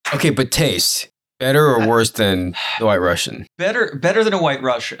Okay, but taste. Better or worse than the White Russian? Better than a White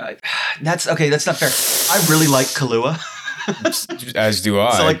Russian. That's not fair. I really like Kahlua. As do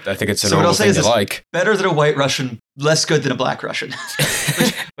I. So, like, I think it's a so what normal I'll say thing is to this, like. better than a White Russian, less good than a Black Russian.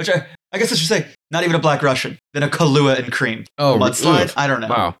 which I guess I should say, not even a Black Russian, than a Kahlua and cream. Oh, mudslide? oof. I don't know.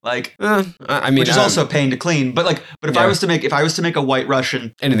 Wow. Like, I mean, which is also a pain to clean. But if Yeah. I was to make a White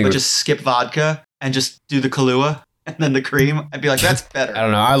Russian, Anything but with- just skip vodka and just do the Kahlua and then the cream, I'd be like, that's better. I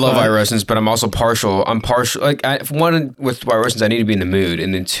don't know. I love White Russians, but I'm also partial. Like, one, with White Russians, I need to be in the mood.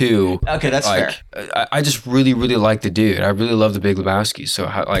 And then two, Okay, that's like, fair. I just really, really like the dude. I really love the Big Lebowski. So,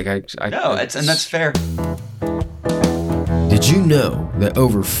 And that's fair. Did you know that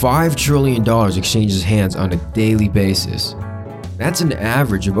over $5 trillion exchanges hands on a daily basis? That's an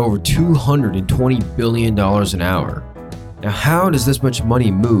average of over $220 billion an hour. Now, how does this much money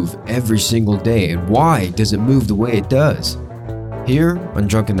move every single day, and why does it move the way it does? Here on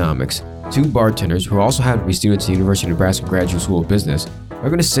Drunkenomics, two bartenders who also happen to be students at the University of Nebraska Graduate School of Business are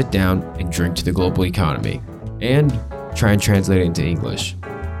going to sit down and drink to the global economy and try and translate it into English.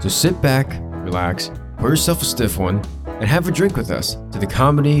 So sit back, relax, pour yourself a stiff one, and have a drink with us to the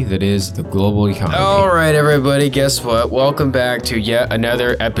comedy that is the global economy. All right, everybody, guess what? Welcome back to yet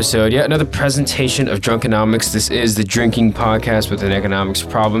another episode, yet another presentation of Drunkenomics. This is the drinking podcast with an economics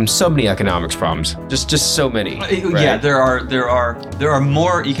problem. So many economics problems, just so many. Right? Yeah, there are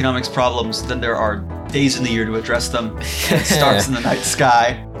more economics problems than there are days in the year to address them. It starts in the night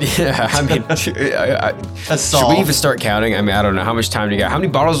sky. Yeah, I mean, That's should we even start counting? I mean, I don't know. How much time do you got? How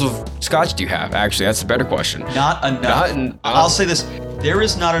many bottles of scotch do you have? Actually, that's a better question. Not enough. I'll say this. There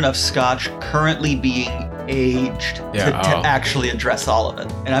is not enough scotch currently being aged to actually address all of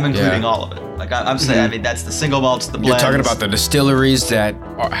it. And I'm including all of it. Like I'm saying, I mean, that's the single malts, the blends. You're talking about the distilleries that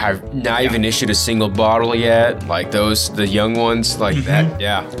have not even issued a single bottle yet, like the young ones, like that.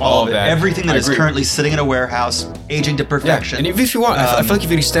 Yeah, all of it. Everything that is currently sitting in a warehouse, aging to perfection. And if you want, I feel like if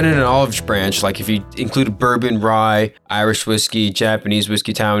you extended an olive branch, like if you included bourbon, rye, Irish whiskey, Japanese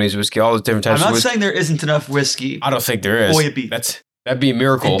whiskey, Taiwanese whiskey, all the different types of whiskey. I'm not saying there isn't enough whiskey. I don't think there is. Boy, it'd be. That'd be a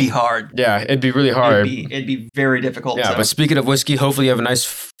miracle. It'd be hard. Yeah, it'd be really hard. It'd be very difficult. Yeah, but speaking of whiskey, hopefully you have a nice,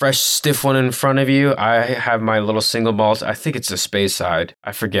 fresh, stiff one in front of you. I have my little single malt. I think it's a Speyside.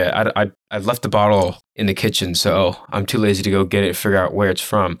 I forget. I left the bottle in the kitchen, so I'm too lazy to go get it and figure out where it's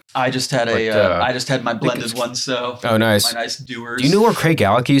from. I just had I just had my blended one, so. Oh, nice. My nice Dewar's. Do you know where Craig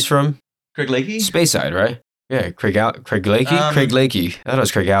Galicky's from? Craig Lakey? Speyside, right? Yeah, Craig Lakey? Craig Lakey. I thought it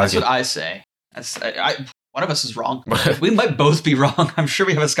was Craig Galacky. That's what I say. One of us is wrong. We might both be wrong. I'm sure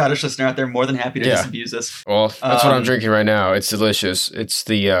we have a Scottish listener out there more than happy to disabuse us. Well, that's what I'm drinking right now. It's delicious. It's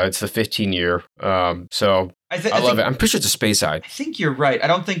the 15-year. So I love it. I'm pretty sure it's a Speyside. I think you're right. I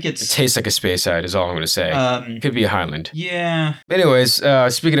don't think it tastes like a Speyside is all I'm going to say. Could be a Highland. Yeah. Anyways,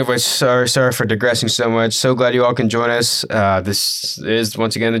 speaking of which, sorry for digressing so much. So glad you all can join us. This is,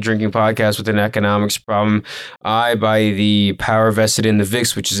 once again, the drinking podcast with an economics problem. By the power vested in the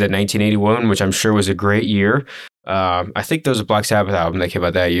VIX, which is at 1981, which I'm sure was a great year. I think there was a Black Sabbath album that came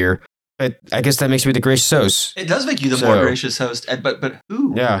out that year. But I guess that makes me the gracious host. It does make you the more gracious host. But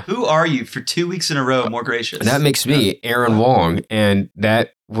who? Yeah. Who are you for 2 weeks in a row more gracious? And that makes me Aaron Wong. And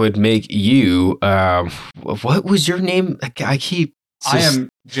that would make you, what was your name? I am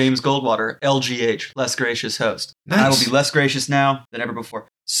James Goldwater, LGH, less gracious host. Nice. I will be less gracious now than ever before.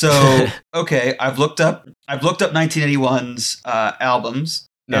 So, okay, I've looked up 1981's albums.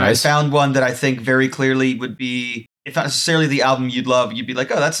 Nice. And I found one that I think very clearly would be, if not necessarily the album you'd love, you'd be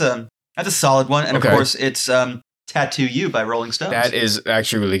like, oh, that's a solid one. And of course, it's Tattoo You by Rolling Stones. That is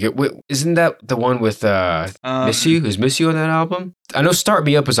actually really good. Wait, isn't that the one with Miss You? Is Miss You on that album? I know Start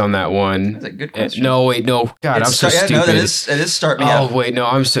Me Up is on that one. That's a good question. No, wait, no. God, I'm so stupid. No, it is Start Me Up. Oh, wait, no,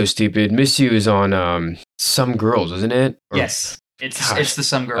 I'm so stupid. Miss You is on Some Girls, isn't it? Yes. It's the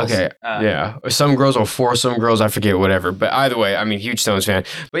Some Girls. Okay, yeah. Or Some Girls or For Some Girls, I forget, whatever. But either way, I mean, huge Stones fan.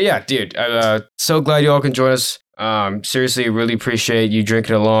 But yeah, dude, so glad you all can join us. Seriously, really appreciate you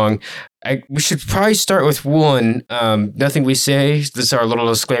drinking along. We should probably start with one. Nothing we say. This is our little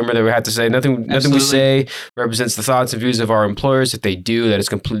disclaimer that we have to say. Nothing we say represents the thoughts and views of our employers. If they do, that is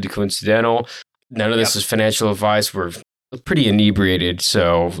completely coincidental. None of this is financial advice. We're pretty inebriated,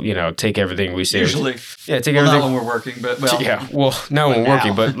 so take everything we say. Usually, take everything. Not when we're working, but not when we're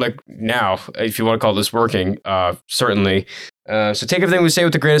working, but like now, if you want to call this working, certainly. So take everything we say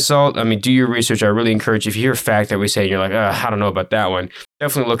with a grain of salt. I mean, do your research. I really encourage you. If you hear a fact that we say and you're like, I don't know about that one,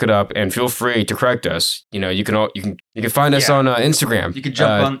 definitely look it up and feel free to correct us. You can find us on Instagram. You can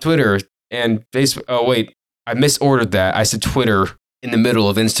jump on Twitter and Facebook. Oh wait, I misordered that. I said Twitter in the middle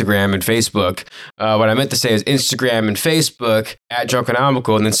of Instagram and Facebook. What I meant to say is Instagram and Facebook at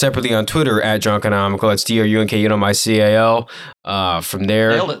Drunkonomical, and then separately on Twitter at Drunkonomical. That's DRUNKUNOMICAL. From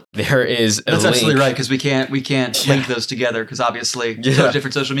there, there is a That's link. absolutely right, because we can't link those together, because obviously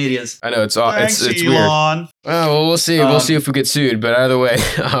different social medias. I know it's weird. Elon. Well, we'll see. We'll see if we get sued. But either way,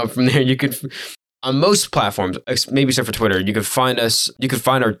 from there you could. On most platforms, maybe except for Twitter, you can find us. You can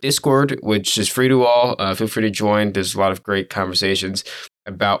find our Discord, which is free to all. Feel free to join. There's a lot of great conversations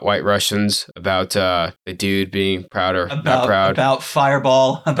about White Russians, about the dude being proud or not proud, about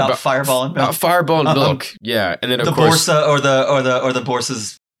Fireball, about Fireball and milk, about Fireball and milk. Yeah, and then of the course Borsa or the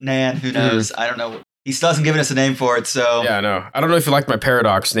Borsa's Nan. Who knows? I don't know. He still hasn't given us a name for it, so yeah, I know. I don't know if you like my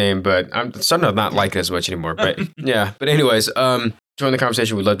Paradox name, but I'm starting to not like it as much anymore. But yeah, but anyways, join the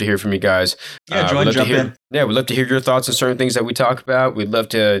conversation. We'd love to hear from you guys. Yeah, jump in. Yeah, we'd love to hear your thoughts on certain things that we talk about. We'd love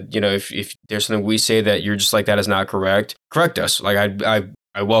to, if there's something we say that you're just like, that is not correct, correct us. Like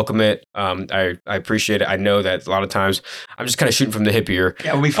I welcome it. I appreciate it. I know that a lot of times I'm just kind of shooting from the hip here.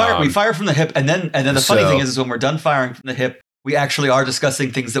 Yeah, we fire from the hip, and then the funny thing is when we're done firing from the hip, we actually are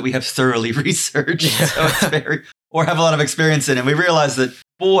discussing things that we have thoroughly researched. Yeah. So it's or have a lot of experience in, and we realize that,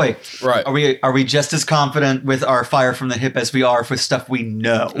 boy, right. Are we just as confident with our fire from the hip as we are with stuff we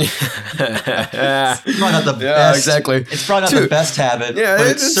know? It's probably not the best. Exactly. It's probably not the best habit, but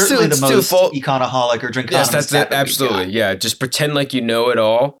it's certainly the most econoholic or drinkonomist. Yes, that's it. Absolutely. Yeah, just pretend like you know it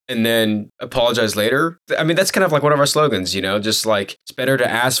all and then apologize later. I mean, that's kind of like one of our slogans, just like it's better to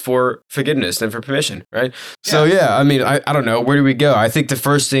ask for forgiveness than for permission, right? Yeah. So yeah, I mean, I don't know. Where do we go? I think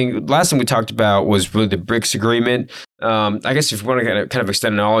the last thing we talked about was really the BRICS agreement. I guess if you want to kind of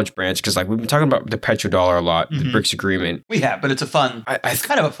extend an knowledge branch, because like we've been talking about the petrodollar a lot, the BRICS agreement. We have, but it's it's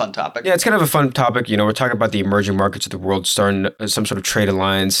kind of a fun topic. Yeah, it's kind of a fun topic. We're talking about the emerging markets of the world starting some sort of trade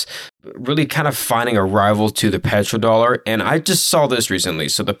alliance, really kind of finding a rival to the petrodollar. And I just saw this recently.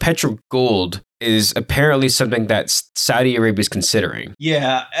 So the Petrogold is apparently something that Saudi Arabia is considering.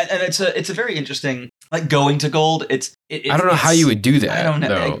 Yeah, and it's a very interesting, like going to gold. I don't know how you would do that. I don't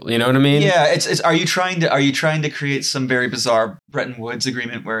know. Though. You know what I mean? Yeah, it's are you trying to create some very bizarre Bretton Woods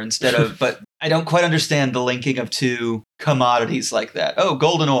agreement where instead of but I don't quite understand the linking of two commodities like that. Oh,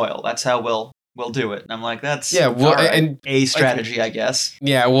 gold and oil. That's how we'll do it. And I'm like, that's and a strategy, I guess.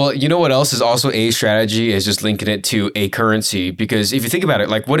 Yeah, well, you know what else is also a strategy is just linking it to a currency. Because if you think about it,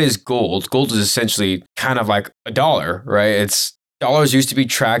 like what is gold? Gold is essentially kind of like a dollar, right? Dollars used to be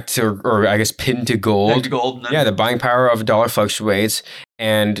tracked or I guess pinned to gold. Pinned to gold. Yeah, the buying power of a dollar fluctuates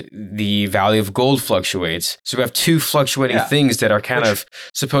and the value of gold fluctuates. So we have two fluctuating things that are kind of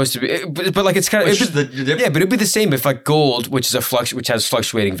supposed to be, but like it's kind of, but it'd be the same if like gold, which is which has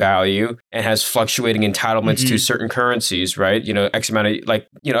fluctuating value and has fluctuating entitlements to certain currencies, right? X amount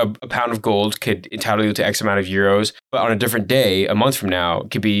of a pound of gold could entitle you to X amount of euros, but on a different day, a month from now, it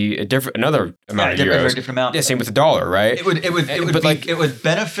could be another amount of euros. Very different amount. Yeah, same with the dollar, right? It would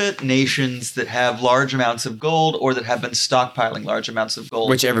benefit nations that have large amounts of gold or that have been stockpiling large amounts of gold,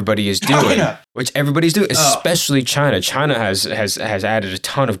 which everybody is doing. Which everybody's doing, especially China. China has added a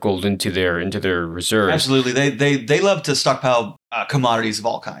ton of gold into their reserves. Absolutely, they love to stockpile commodities of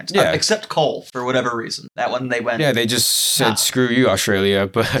all kinds, except coal for whatever reason. That one they went. Yeah, they just said screw you, Australia.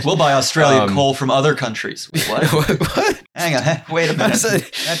 But we'll buy Australian coal from other countries. Wait, what? What? Hang on, wait a minute.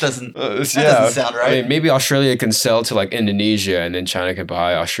 That doesn't sound right. I mean, maybe Australia can sell to like Indonesia, and then China can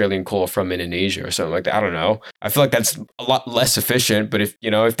buy Australian coal from Indonesia or something like that. I don't know. I feel like that's a lot less efficient. But if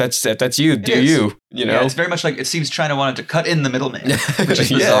that's you, do you? Yeah, it's very much like it seems China wanted to cut in the middleman, which is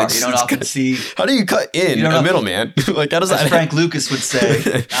bizarre. You don't often see. How do you cut in a middleman? Like how does that? Frank Lucas would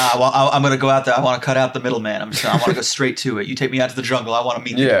say, I'm going to go out there. I want to cut out the middleman. I want to go straight to it. You take me out to the jungle. I want to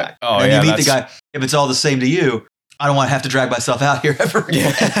meet the guy. Oh, and you meet the guy. If it's all the same to you, I don't want to have to drag myself out here ever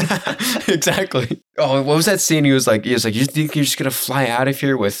again. Yeah, exactly. Oh, what was that scene? He was like, you think you're just going to fly out of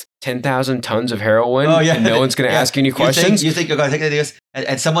here with 10,000 tons of heroin? Oh, yeah. And no one's going to ask you any questions? You think you're going to take this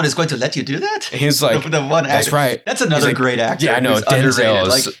and someone is going to let you do that? He's like, the one actor. That's right. That's another great actor. Yeah, I know. Denzel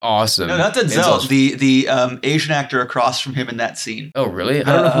is awesome. No, not Denzel. The Asian actor across from him in that scene. Oh, really?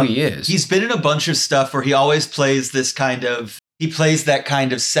 I don't know who he is. He's been in a bunch of stuff where he always plays that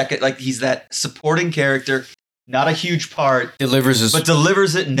kind of second, like he's that supporting character. Not a huge part. Delivers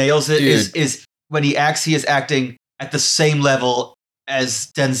it, nails it. Is when he acts, he is acting at the same level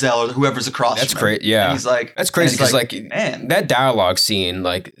as Denzel or whoever's across. That's great. Yeah. And he's like, that's crazy because man, that dialogue scene,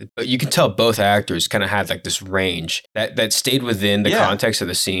 like you can tell both actors kind of had like this range that stayed within the context of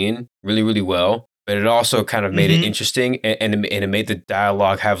the scene really, really well. But it also kind of made it interesting and it made the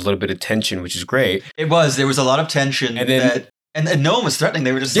dialogue have a little bit of tension, which is great. There was a lot of tension. And then And no one was threatening.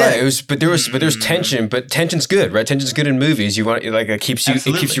 They were just it was, but there was tension. But tension's good, right? Tension's good in movies. You want like it keeps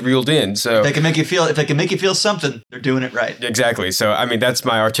you reeled in. So if they can make you feel something, they're doing it right. Exactly. So I mean, that's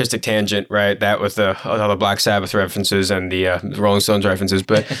my artistic tangent, right? That with all the Black Sabbath references and the Rolling Stones references.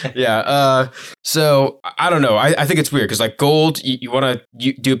 But yeah. So I don't know. I think it's weird because like gold, you want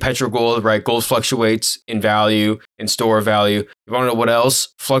to do Petrogold, right? Gold fluctuates in value, in store value. You want to know what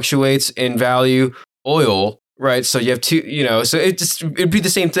else fluctuates in value? Oil. Right, so you have two, so it'd be the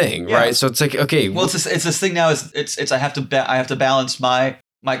same thing, right? So it's like, okay. Well, it's this thing now. It's I have to balance my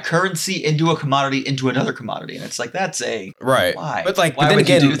currency into a commodity into another commodity, and it's like that's right. Why? But like, why then would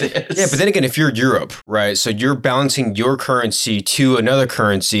again, you do this? Yeah, but then again, if you're Europe, right? So you're balancing your currency to another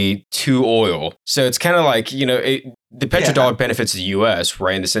currency to oil. So it's kind of like the petrodollar benefits the U.S.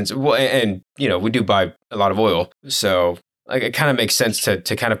 right in the sense, well, and we do buy a lot of oil, so. Like it kind of makes sense to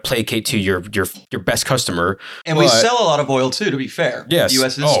kind of placate to your best customer, and we sell a lot of oil too. To be fair, yes, the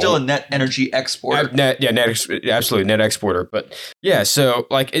U.S. is still a net energy exporter. Absolutely net exporter. But yeah, so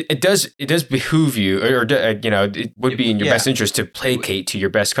like it does behoove you, or it would be in your best interest to placate to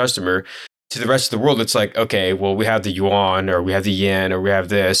your best customer. To the rest of the world, it's like, okay, well, we have the yuan or we have the yen or we have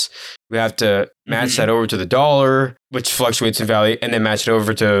this. We have to match that over to the dollar, which fluctuates in value, and then match it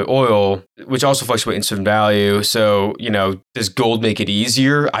over to oil, which also fluctuates in value. So, does gold make it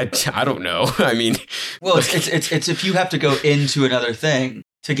easier? I don't know. I mean, well, it's if you have to go into another thing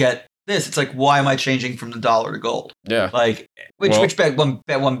to get this, it's like, why am I changing from the dollar to gold? Yeah, like which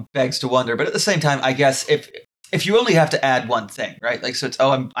one begs to wonder. But at the same time, I guess if you only have to add one thing, right? Like, so it's,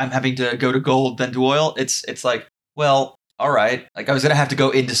 I'm having to go to gold, then to oil. It's like, well, all right. Like I was going to have to go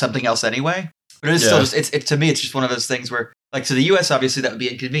into something else anyway, but it is still just, to me, it's just one of those things where like to the US, obviously that would be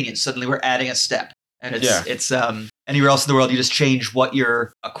inconvenient. Suddenly we're adding a step and it's anywhere else in the world, you just change what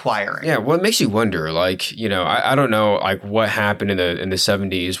you're acquiring. Yeah. Well, it makes you wonder, like, I don't know, like what happened in the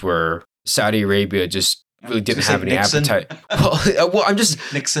 70s where Saudi Arabia just really didn't have any appetite. Well, I'm just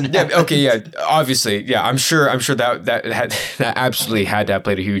Nixon. Yeah, okay, yeah. Obviously, yeah. I'm sure that absolutely had to have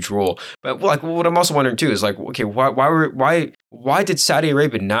played a huge role. But like, what I'm also wondering too is like, okay, why did Saudi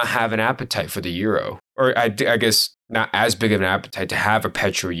Arabia not have an appetite for the euro, or I guess not as big of an appetite to have a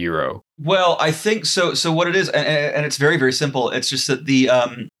petro euro? Well, I think so. So what it is, and it's very very simple. It's just that the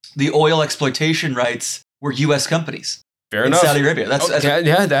oil exploitation rights were U.S. companies. Fair enough. Saudi Arabia.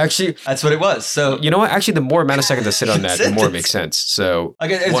 Actually, that's what it was. So you know what? Actually, the more amount of seconds I sit on that, the more it makes sense. So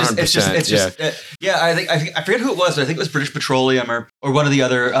it's just I forget who it was, but I think it was British Petroleum or one of the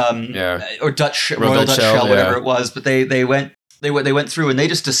other or Royal Dutch Shell, whatever it was. But they went through and they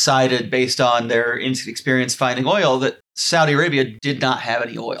just decided based on their experience finding oil that Saudi Arabia did not have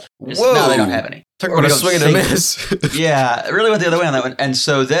any oil. Now they don't have any. Talk about a swing and a miss. Yeah, it really went the other way on that one. And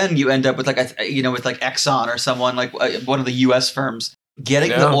so then you end up with with Exxon or someone like one of the U.S. firms getting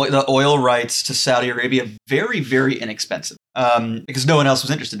the oil rights to Saudi Arabia very, very inexpensive because no one else was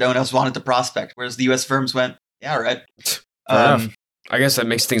interested. No one else wanted the prospect. Whereas the U.S. firms went, yeah, all right. I guess that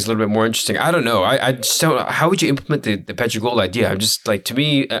makes things a little bit more interesting. I don't know. I just don't. How would you implement the Petrogold idea? I'm just like, to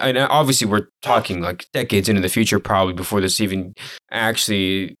me, and obviously we're talking like decades into the future, probably before this even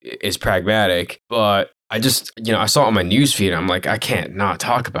actually is pragmatic. But I just, I saw it on my newsfeed. I'm like, I can't not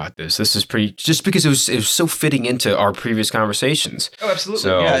talk about this. This is pretty, just because it was so fitting into our previous conversations. Oh, absolutely.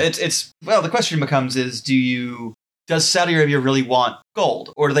 So, yeah, well, the question becomes does Saudi Arabia really want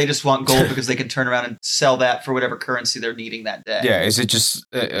gold, or do they just want gold because they can turn around and sell that for whatever currency they're needing that day? Yeah, is it just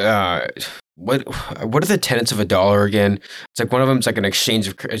what are the tenets of a dollar again? It's like one of them is like an exchange.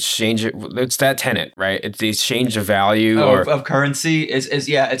 It's that tenet, right? It's the exchange of value of currency. It's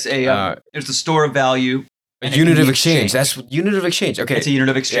the store of value. A unit of exchange. That's unit of exchange. Okay. It's a unit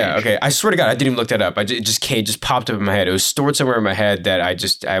of exchange. Yeah, okay. I swear to God, I didn't even look that up. It just popped up in my head. It was stored somewhere in my head that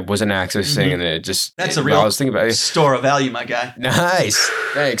I wasn't accessing, and it just... That's a real I was thinking about it. Store of value, my guy. Nice.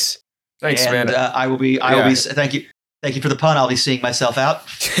 Thanks, man. I will be... Thank you. Thank you for the pun. I'll be seeing myself out.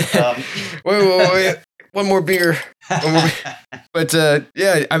 Wait. One more beer. But I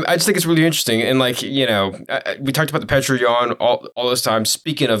just think it's really interesting. And like, we talked about the Petro yuan all this time.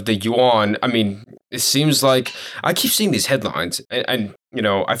 Speaking of the yuan, I mean, it seems like I keep seeing these headlines and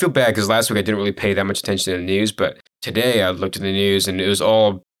I feel bad because last week I didn't really pay that much attention to the news. But today I looked at the news and it was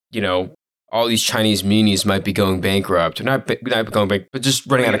all, all these Chinese munis might be going bankrupt. Not going bankrupt, but just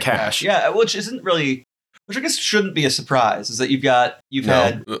running out of cash. Yeah, which I guess shouldn't be a surprise, is that you've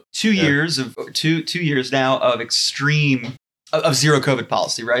had 2 years of 2 years now of extreme of zero COVID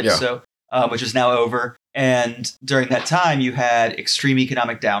policy, right? Yeah. So, which is now over, and during that time you had extreme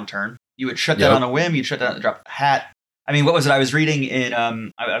economic downturn. You would shut down on a whim. You'd shut down at the drop of a hat. I mean, what was it? I was reading in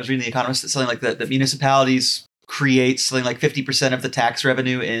The Economist that something like that municipalities create something like 50% of the tax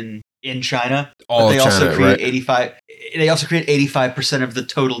revenue in China. All but they of also China, create right? 85. They also create 85% of the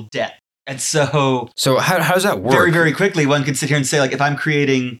total debt. And so how does that work? very, very quickly, one can sit here and say, like, if I'm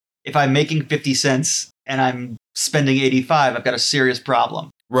making 50 cents and I'm spending 85, I've got a serious problem.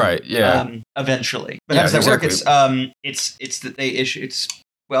 Right. Yeah. Eventually. But how does that work? It's that they issue.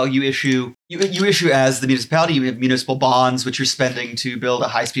 You issue as the municipality. You have municipal bonds, which you're spending to build a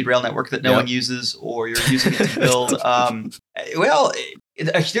high-speed rail network that no one uses, or you're using it to build.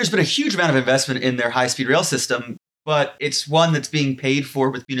 There's been a huge amount of investment in their high-speed rail system, but it's one that's being paid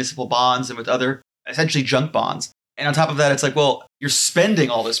for with municipal bonds and with other essentially junk bonds. And on top of that, it's like, well, you're spending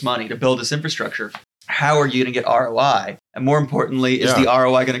all this money to build this infrastructure. How are you going to get ROI? And more importantly, is the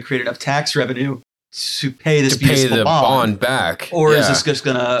ROI going to create enough tax revenue to pay this municipal bond back? Or is this just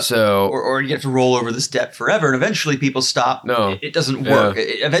going to, or you have to roll over this debt forever? And eventually people stop. No. It doesn't work.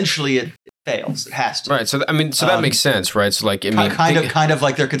 Eventually it fails. It has to. Right. So, that makes sense, right? So, like, kind of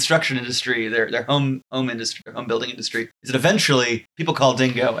like their construction industry, their home industry, their home building industry, is that eventually people call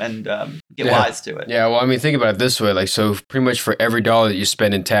dingo and get wise to it. Yeah. Well, think about it this way. Like, so pretty much for every dollar that you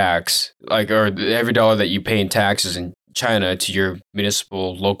spend in tax, or every dollar that you pay in taxes in China to your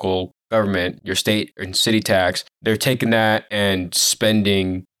municipal, local government, your state and city tax, they're taking that and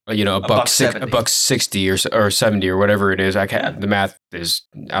spending, $1.60 or 70 or whatever it is. The math is,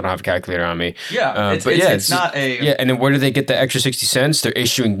 I don't have a calculator on me. Yeah, it's not a. Yeah, and then where do they get the extra 60 cents? They're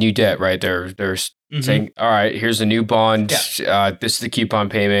issuing new debt, right? They're saying, all right, here's a new bond. Yeah. This is the coupon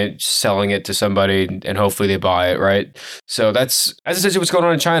payment, selling it to somebody, and hopefully they buy it, right? So that's essentially what's going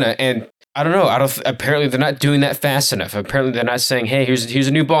on in China. And I don't know. Apparently, they're not doing that fast enough. Apparently, they're not saying, "Hey, here's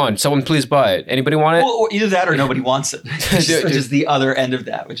a new bond. Someone please buy it. Anybody want it?" Well, or either that, or nobody wants it. Which is the other end of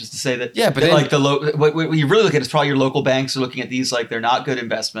that. Which is to say that, what you really look at is probably your local banks are looking at these like they're not good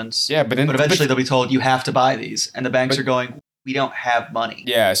investments. Yeah, but eventually they'll be told you have to buy these, and the banks are going, "We don't have money."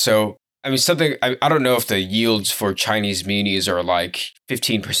 Yeah, so. I don't know if the yields for Chinese munis are like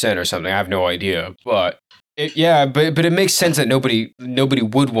 15% or something. I have no idea, but it makes sense that nobody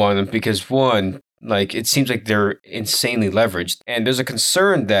would want them because one, like it seems like they're insanely leveraged, and there's a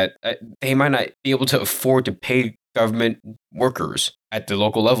concern that they might not be able to afford to pay government workers at the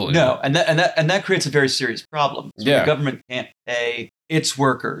local level. No, and that creates a very serious problem. So the government can't pay its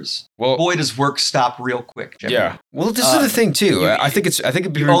workers. Well, boy, does work stop real quick. Generally. Yeah. Well, this is the thing too. I think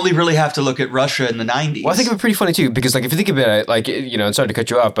it'd be only really have to look at Russia in the 90s. Well, I think it'd be pretty funny too because like if you think about it, like I'm sorry to cut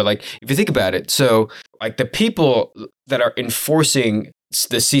you off, but like if you think about it, so like the people that are enforcing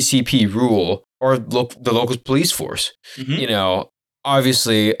the CCP rule or the local police force,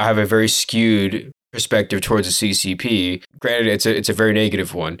 obviously I have a very skewed perspective towards the CCP. Granted, it's a very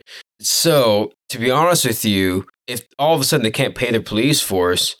negative one. So, to be honest with you, if all of a sudden they can't pay their police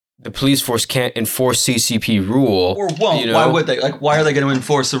force, the police force can't enforce CCP rule. Or won't. Why would they? Like, why are they going to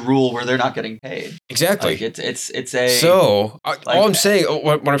enforce a rule where they're not getting paid? Exactly. Like, it's a. So, all I'm saying,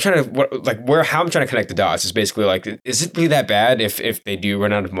 what I'm trying to, how I'm trying to connect the dots is basically like, is it really that bad if they do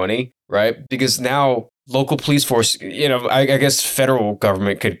run out of money, right? Because now local police force, I guess federal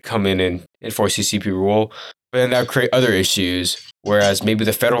government could come in and enforce CCP rule, but then that would create other issues. Whereas maybe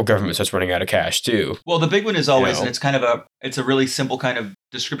the federal government starts running out of cash too. Well, the big one is always, and it's a really simple kind of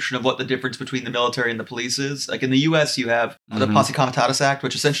description of what the difference between the military and the police is. Like in the U.S., you have the Posse Comitatus Act,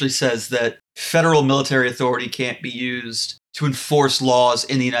 which essentially says that federal military authority can't be used to enforce laws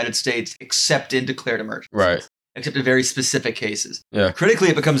in the United States except in declared emergencies. Right. Except in very specific cases. Yeah. Critically,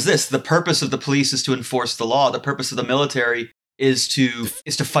 it becomes this: the purpose of the police is to enforce the law. The purpose of the military is to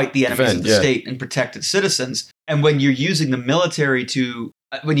fight the enemies of the state and protect its citizens. And when you're using the military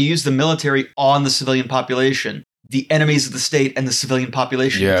when you use the military on the civilian population, the enemies of the state and the civilian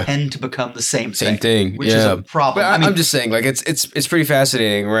population tend to become the same thing. Which is a problem. But I'm just saying, like, it's pretty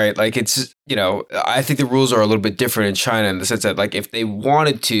fascinating, right? Like, it's, I think the rules are a little bit different in China in the sense that, like, if they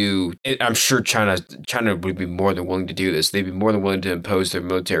wanted to, I'm sure China would be more than willing to do this. They'd be more than willing to impose their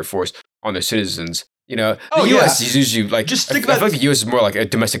military force on their citizens. The U.S. is usually like, just think about. I feel like the U.S. is more like a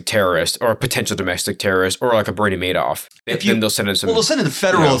domestic terrorist or a potential domestic terrorist or like a Bernie Madoff. Then they'll send in some. Well, they'll send in the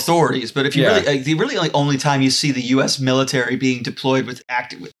federal authorities, but if you the only time you see the U.S. military being deployed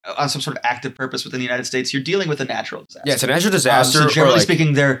on some sort of active purpose within the United States, you're dealing with a natural disaster. Yeah, it's a natural disaster. So generally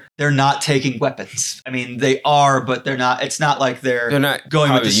speaking, they're not taking weapons. I mean, they are, but they're not. It's not like they're not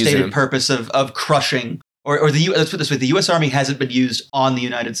going with the stated purpose of crushing. Or let's put it this way: the U.S. Army hasn't been used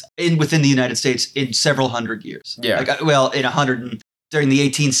within the United States in several hundred years. Yeah. in 100 during the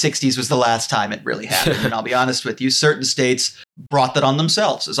 1860s was the last time it really happened. And I'll be honest with you, certain states brought that on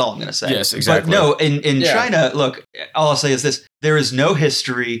themselves, is all I'm going to say. Yes, exactly. But no, in China, look, all I'll say is this. There is no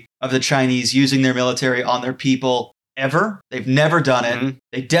history of the Chinese using their military on their people ever. They've never done it. Mm-hmm.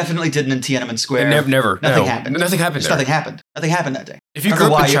 They definitely didn't in Tiananmen Square. Never. Nothing happened. Nothing happened. Nothing happened. Nothing happened that day. If you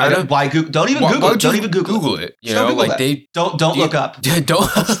grew up in China, don't even Google it. Don't even Google it. You know, like they don't look up.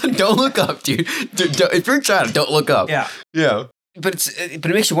 Don't look up, dude. If you're in China, don't look up. Yeah. But it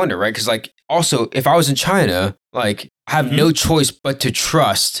makes you wonder, right? Because like also, if I was in China, like I have no choice but to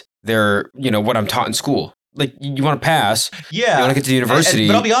trust their, what I'm taught in school. Like you want to pass, you want to get to the university.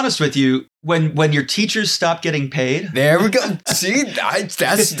 But I'll be honest with you, when your teachers stop getting paid, there we go. See, that's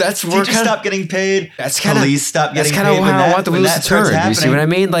where teachers stop getting paid. That's kind of police stop getting paid. That's kind of how I want the wheels to turn. You see what I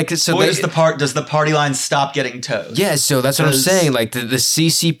mean? Like, so does the party line stop getting towed? Yeah, so that's what I'm saying. Like the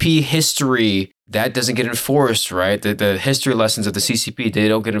CCP history. That doesn't get enforced, right? The history lessons of the CCP, they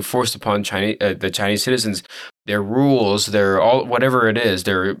don't get enforced upon the Chinese citizens. Their rules, their all whatever it is,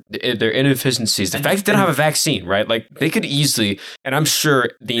 their inefficiencies. The fact that they don't have a vaccine, right? Like they could easily, and I'm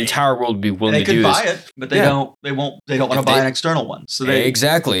sure the entire world would be willing to do this. They could buy it, but they don't. They won't. They don't want to buy an external one. So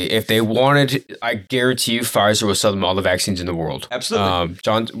exactly. If they wanted, I guarantee you, Pfizer will sell them all the vaccines in the world.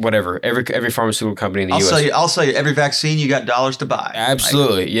 Absolutely. Whatever. Every pharmaceutical company in the U.S. I'll sell you every vaccine you got dollars to buy.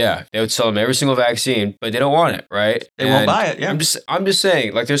 Absolutely, yeah. They would sell them every single vaccine, but they don't want it, right? They won't buy it. Yeah. I'm just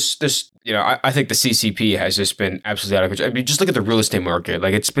saying, like there's I think the CCP has just been absolutely out of control. I mean, just look at the real estate market.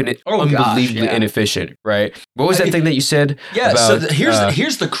 Like it's been unbelievably inefficient, right? What was that thing that you said? Yeah. About, so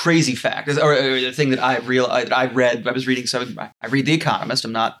here's the crazy fact, or the thing that I realized. I was reading something. I read The Economist.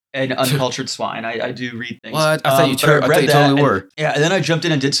 I'm not an uncultured swine. I do read things. Well, I thought you totally were. And then I jumped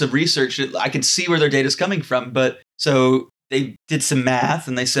in and did some research. I could see where their data's coming from, but so. They did some math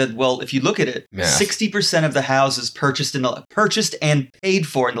and they said, well, if you look at it, 60% of the houses purchased and paid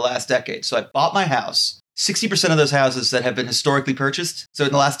for in the last decade. So I bought my house. 60% of those houses that have been historically purchased, so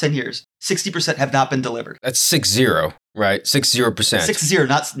in the last 10 years, 60% have not been delivered. That's 60, right? 60%.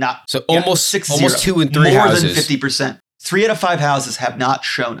 60, not. So almost 2 in 3 houses. More than 50%. 3 out of 5 houses have not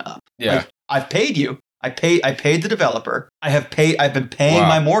shown up. Yeah. Like, I've paid you. I paid the developer. I've been paying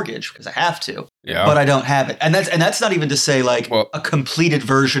my mortgage because I have to. Yeah. But I don't have it. And that's not even to say like a completed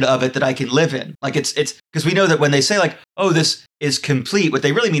version of it that I can live in. Like it's because we know that when they say like, oh, this is complete, what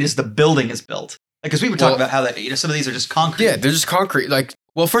they really mean is the building is built. Like, because we were talking about how that, some of these are just concrete. Yeah, they're just concrete. Like,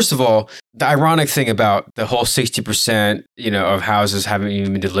 well, first of all, the ironic thing about the whole 60%, of houses haven't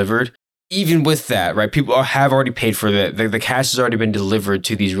even been delivered. Even with that, right? People have already paid for the cash has already been delivered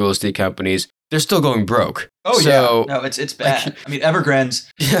to these real estate companies. They're still going broke. Oh, so, yeah. No, it's bad. Like, I mean,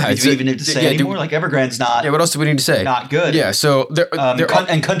 Evergrande's, do you even need to say anymore? Like, Evergrande's not... Yeah, what else do we need to say? Not good. Yeah, so...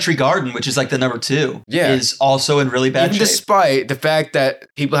 and Country Garden, which is like the number 2, is also in really bad shape. Despite the fact that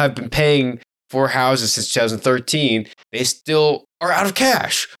people have been paying for houses since 2013, they still are out of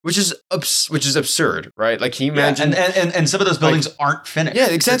cash, which is absurd, right? Like, can you imagine? And some of those buildings aren't finished. Yeah,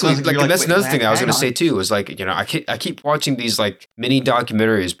 exactly. That's another thing that I was going to say too. Is like, I keep watching these like mini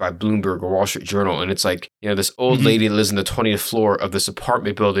documentaries by Bloomberg or Wall Street Journal, and it's like, this old lady lives in the 20th floor of this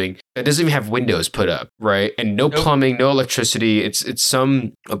apartment building that doesn't even have windows put up, right? And no plumbing, no electricity. It's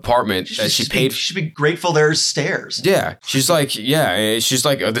some apartment that she paid. She should be grateful there's stairs. Yeah, she's like,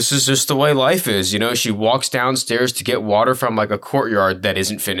 oh, this is just the way life is. She walks downstairs to get water from like a courtyard that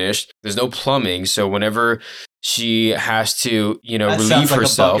isn't finished. There's no plumbing, so whenever she has to, relieve herself, like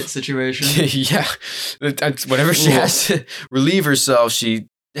a bucket situation. Yeah, whenever she has to relieve herself, she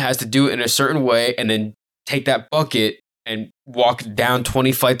has to do it in a certain way, and then take that bucket and walk down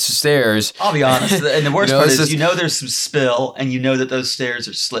 20 flights of stairs. I'll be honest, and the worst part is, there's some spill, and that those stairs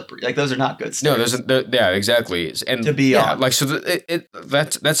are slippery. Like, those are not good stairs. No, exactly. And to be honest, like, so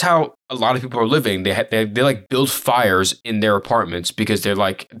that's how a lot of people are living. They like build fires in their apartments because they're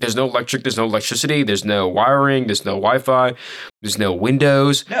like, there's no electricity, there's no wiring, there's no Wi-Fi, there's no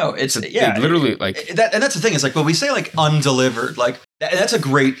windows. No, it's literally like that, and that's the thing. It's like when we say like undelivered, like that's a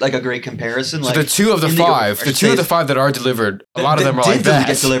great comparison. Like, so the 2 of the 5 that are delivered, a lot of them are like that.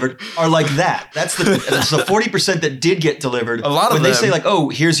 Get delivered are like that. That's the 40% that did get delivered. A lot of when them, they say like, oh,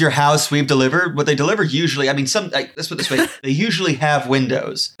 here's your house, we've delivered. What they deliver usually, I mean, let's put it this way, they usually have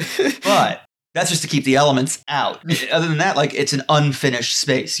windows. But that's just to keep the elements out. Other than that, like, it's an unfinished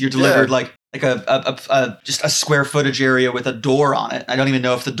space. You're delivered like like a just a square footage area with a door on it. I don't even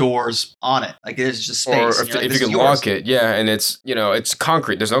know if the door's on it. Like, it is just space. Or if you can lock it, yeah, and it's it's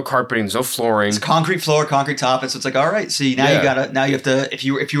concrete. There's no carpeting, there's no flooring. It's concrete floor, concrete top. It's like, all right. So now you have to if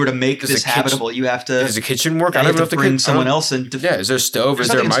you were to make this habitable, you have to. Does the kitchen work? I don't know if to bring someone else in. Is there a stove? Is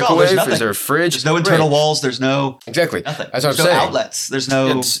there a microwave? Is there a fridge? There's no internal walls. There's no exactly. Nothing. That's what there's I'm saying. No outlets. There's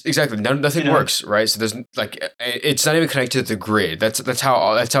no exactly. Nothing works, right? So there's it's not even connected to the grid. That's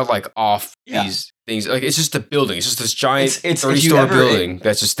how like off these things. Like, it's just a building. It's just this giant 30-story building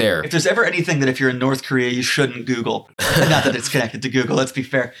that's just there. If there's ever anything that if you're in North Korea you shouldn't Google, not that it's connected to Google, let's be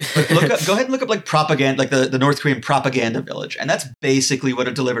fair, but go ahead and look up like propaganda, like the North Korean propaganda village, and that's basically what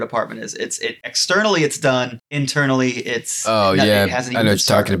a delivered apartment is. Externally it's done, internally it's it hasn't even I know what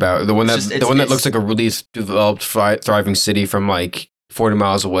you're talking about. The one that looks like a really developed, thriving city from like 40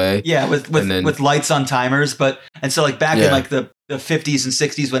 miles away. Yeah, with lights on timers, and so like back in like the 50s and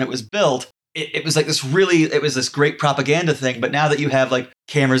 60s when it was built, it was like this great propaganda thing. But now that you have like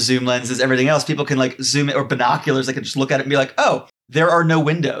camera zoom lenses, everything else, people can like zoom it, or binoculars, they can just look at it and be like, oh, there are no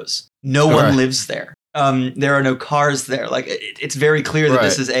windows. No one lives there. There are no cars there. Like, it's very clear that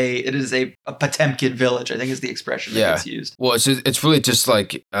it is a Potemkin village, I think is the expression that gets used. Well, it's really just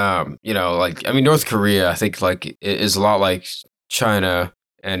like, North Korea, I think like is a lot like China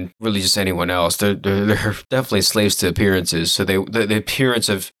and really just anyone else. They're definitely slaves to appearances. So the appearance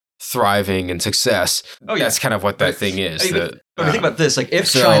of thriving and success, that's kind of what that thing is. But think about this, like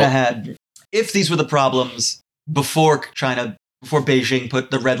if these were the problems before Beijing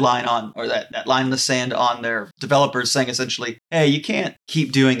put the red line on, or that line in the sand on their developers, saying essentially, hey, you can't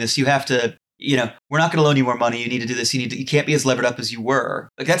keep doing this. You have to, we're not going to loan you more money. You need to do this. You can't be as levered up as you were.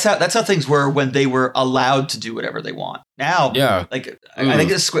 Like, that's how things were when they were allowed to do whatever they want. Now, like I think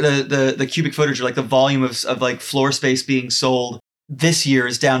the cubic footage, or like the volume of like floor space being sold this year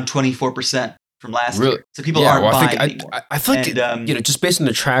is down 24% from last year. So people aren't buying anymore. I feel like, just based on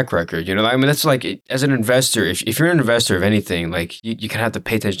the track record, that's like, as an investor, if you're an investor of anything, like you kind of have to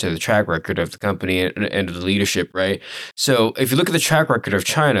pay attention to the track record of the company and the leadership, right? So if you look at the track record of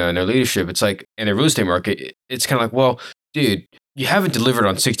China and their leadership, it's like, in the real estate market, it's kind of like, well, dude, you haven't delivered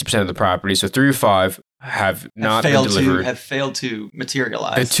on 60% of the property. So 3 or 5 have not been delivered. Have failed to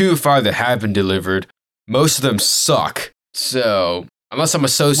materialize. The 2 or 5 that have been delivered, most of them suck. So unless I'm a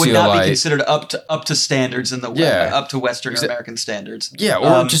socialite, would not be considered up to standards in the West, up to Western or American standards. Yeah, or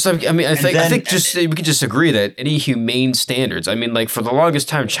I think we could just agree that any humane standards. I mean, like, for the longest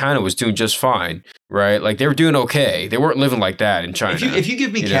time, China was doing just fine, right? Like, they were doing okay. They weren't living like that in China. If you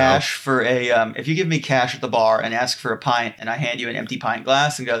give me cash for if you give me cash at the bar and ask for a pint, and I hand you an empty pint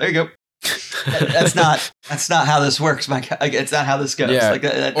glass and go, there you go. That's not how this works, Mike. Like, it's not how this goes. Yeah. Like,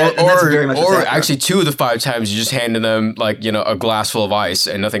 that's very much actually 2 of the 5 times you just handed them like a glass full of ice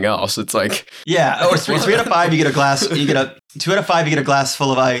and nothing else. It's like or 3 out of 5 you get a glass. You get a 2 out of 5 you get a glass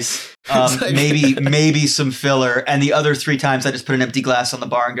full of ice. Maybe some filler, and the other 3 times I just put an empty glass on the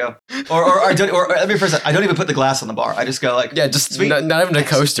bar and go. Or let me first. I don't even put the glass on the bar. I just go like just not even a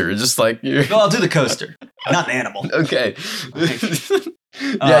coaster. Just like no, I'll do the coaster. Not an animal. Okay.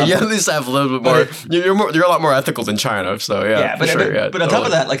 Yeah, you at least have a little bit more. You're a lot more ethical than China, so but on top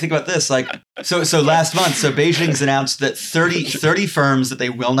of that, like, think about this, like, so last month, Beijing's announced that 30 firms that they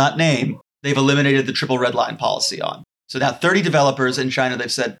will not name, they've eliminated the triple red line policy on. So now 30 developers in China,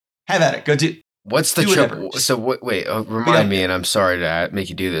 they've said, have at it, go do. What's the triple? So wait, remind me, and I'm sorry to make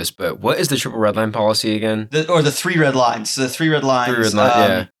you do this, but what is the triple red line policy again? The 3 red lines. So the 3 red lines.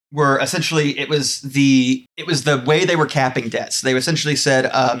 Were essentially it was the way they were capping debts. They essentially said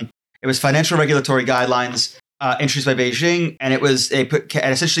it was financial regulatory guidelines introduced by Beijing, and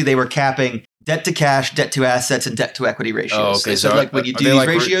essentially they were capping debt to cash, debt to assets, and debt to equity ratios. Oh, okay. So like when you do these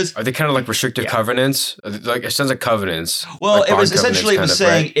ratios, are they kind of like restrictive covenants? Like, it sounds like covenants. Well, like it was essentially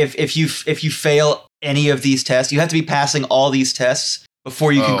saying if you fail any of these tests, you have to be passing all these tests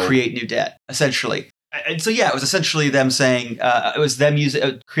before you can create new debt. Essentially. And so, it was essentially them saying, it was them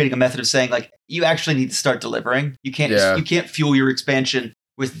creating a method of saying, like, you actually need to start delivering. You can't fuel your expansion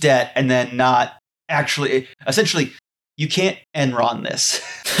with debt and then not actually, essentially, you can't Enron this.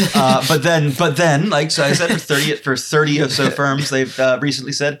 But then, like, so I said for 30 or so firms, they've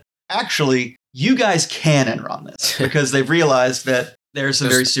recently said, actually, you guys can Enron this, because they've realized that there's some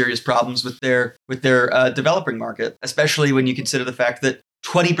very serious problems with their developing market, especially when you consider the fact that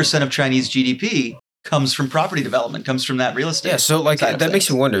 20% of Chinese GDP comes from property development, comes from that real estate. Yeah, so like that makes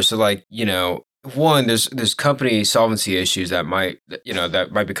me wonder. So like, one, there's company solvency issues that might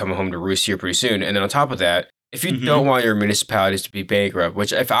be coming home to roost here pretty soon. And then on top of that, if you don't want your municipalities to be bankrupt,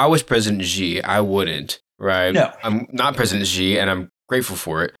 which if I was President Xi, I wouldn't, right? No. I'm not President Xi, and I'm grateful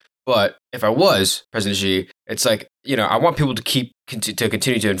for it. But if I was President Xi, it's like, I want people to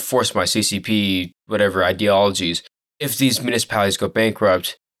continue to enforce my CCP, whatever ideologies. If these municipalities go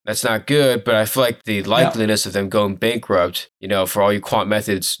bankrupt, that's not good, but I feel like the likeliness of them going bankrupt, for all you quant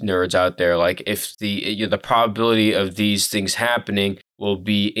methods nerds out there, like if the probability of these things happening will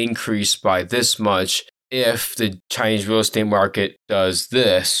be increased by this much if the Chinese real estate market does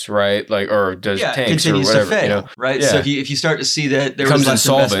this, right? Like, or does tanks continues or whatever, to fail, right? Yeah. So if you start to see that there becomes was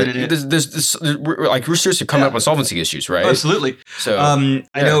less investment in it, there's like we're seriously coming up with solvency issues, right? Absolutely. So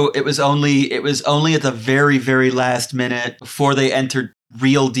I know it was only at the very, very last minute before they entered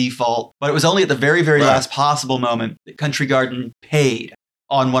real default, but it was only at the very, very last possible moment that Country Garden paid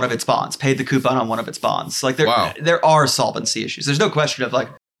on one of its bonds, paid the coupon on one of its bonds. Like there are solvency issues. There's no question of like,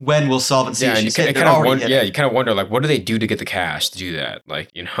 when will solvency issues hit? You kind of wonder, like, what do they do to get the cash to do that?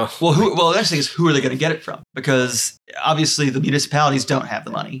 Like, Well, the next thing is, who are they going to get it from? Because obviously the municipalities don't have the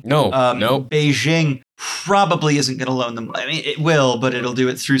money. No. Beijing probably isn't going to loan them. I mean, it will, but it'll do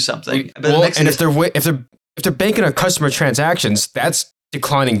it through something. But if they're banking on customer transactions, that's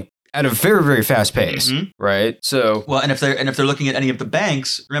declining at a very, very fast pace, right? So, and if they're looking at any of the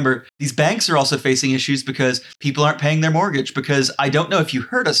banks, remember these banks are also facing issues because people aren't paying their mortgage. Because I don't know if you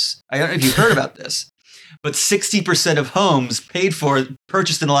heard about this, but 60% of homes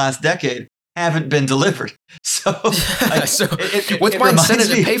purchased in the last decade haven't been delivered. So, what's my incentive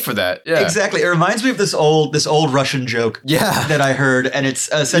to pay for that? Yeah, exactly. It reminds me of this old Russian joke. That I heard, and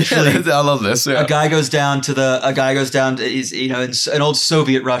it's essentially I love this. Yeah. A guy goes down to he's in an old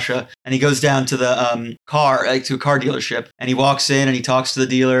Soviet Russia, and he goes down to the to a car dealership, and he walks in and he talks to the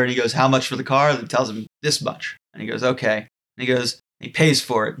dealer, and he goes, "How much for the car?" And he tells him this much, and he goes, "Okay," and he pays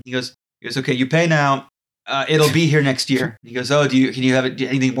for it. He goes, "Okay, you pay now." It'll be here next year. He goes, "Oh, can you have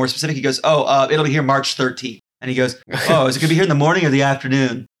anything more specific?" He goes, "Oh, it'll be here March 13th." And he goes, "Oh, is it going to be here in the morning or the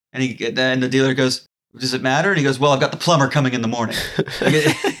afternoon?" And then the dealer goes, "Does it matter?" And he goes, "Well, I've got the plumber coming in the morning."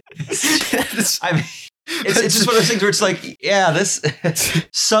 It's just one of those things where it's like,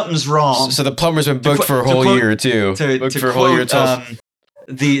 something's wrong. So the plumber's been booked for a whole year too. Booked for a whole year.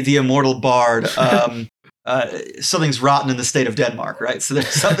 The immortal bard. Something's rotten in the state of Denmark, right? So there's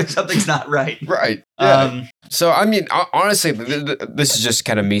something's not right. Right. Yeah. So, I mean, honestly, this is just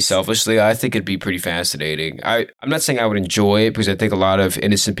kind of me selfishly. I think it'd be pretty fascinating. I'm not saying I would enjoy it because I think a lot of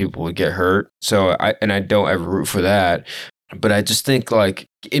innocent people would get hurt. So I don't ever root for that. But I just think like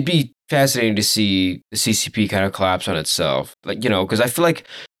it'd be fascinating to see the CCP kind of collapse on itself. Like, because I feel like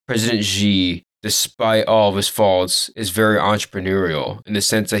President Xi, despite all of his faults, is very entrepreneurial in the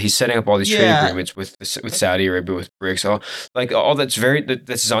sense that he's setting up all these trade agreements with Saudi Arabia, with BRICS, all that's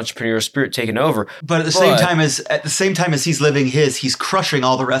his entrepreneurial spirit taking over. But at the same time as he's living he's crushing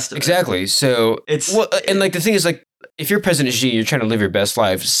all the rest of it. Exactly. So and like the thing is, like, if you're President Xi, you're trying to live your best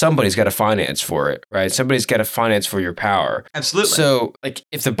life, somebody's got to finance for it, right? Somebody's got to finance for your power. Absolutely. So, like,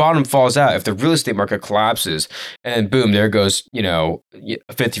 if the bottom falls out, if the real estate market collapses, and boom, there goes, a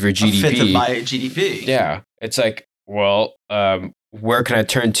fifth of your GDP. A fifth of my GDP. Yeah. It's like, well, where can I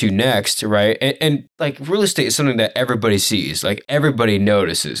turn to next, right? And like, real estate is something that everybody sees. Like, everybody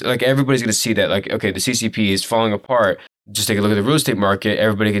notices. Like, everybody's going to see that, like, okay, the CCP is falling apart. Just take a look at the real estate market.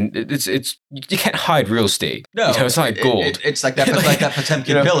 Everybody can. It's you can't hide real estate. No, it's not like gold. It's like that. Like that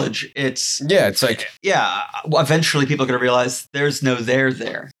Potemkin village. It's like eventually people are going to realize there's no there.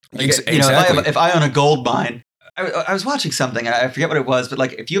 Like, exactly. If I own a gold mine, I was watching something. I forget what it was, but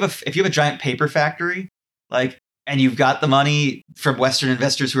like if you have a giant paper factory, like, and you've got the money from Western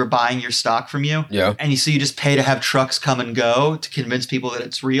investors who are buying your stock from you, and you just pay to have trucks come and go to convince people that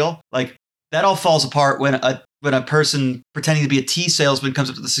it's real. Like, that all falls apart when a person pretending to be a tea salesman comes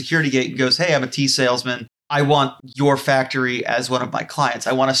up to the security gate and goes, "Hey, I'm a tea salesman. I want your factory as one of my clients.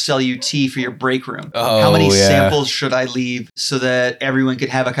 I want to sell you tea for your break room. How many samples should I leave so that everyone could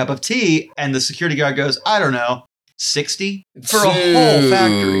have a cup of tea?" And the security guard goes, "I don't know, 60 for a whole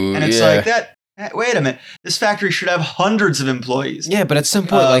factory." And it's like that. Wait a minute. This factory should have hundreds of employees. Yeah, but at some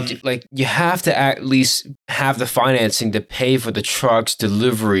point, like you have to at least have the financing to pay for the truck's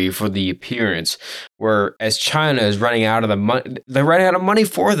delivery for the appearance. Whereas China is running out of the money, they're running out of money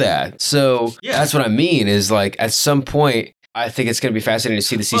for that. So that's what I mean. Is like at some point, I think it's going to be fascinating to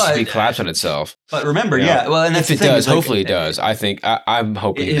see the CCP collapse on itself. But remember, and that's if it does, hopefully it does. I think I'm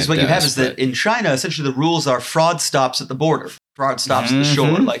hoping is what you have is that in China, essentially the rules are fraud stops at the border, fraud stops at the shore.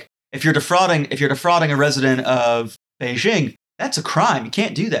 Like, if you're defrauding a resident of Beijing, that's a crime. You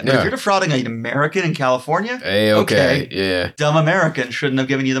can't do that. But if you're defrauding an American in California, dumb American shouldn't have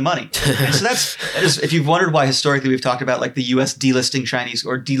given you the money. And so that is, if you've wondered why historically we've talked about like the U.S. delisting Chinese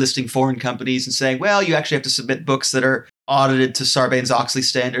or delisting foreign companies and saying, well, you actually have to submit books that are audited to Sarbanes-Oxley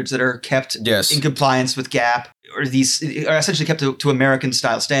standards, that are kept in compliance with GAAP, or these are essentially kept to American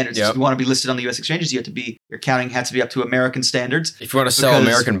style standards. If you want to be listed on the U.S. exchanges, your accounting has to be up to American standards. If you want to sell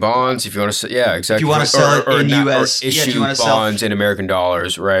American bonds, if you want to, exactly. If you want to sell it in U.S., issue bonds in American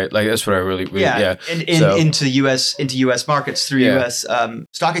dollars, right? Like that's what I really and into U.S. markets through U.S.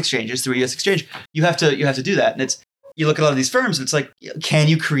 Stock exchanges, through a U.S. exchange, you have to do that, and it's. You look at a lot of these firms, and it's like, can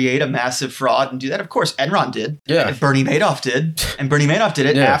you create a massive fraud and do that? Of course, Enron did. Yeah. And Bernie Madoff did. And Bernie Madoff did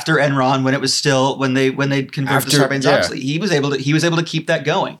it after Enron, when it was still when they converted to Sarbanes-Oxley. He was able to keep that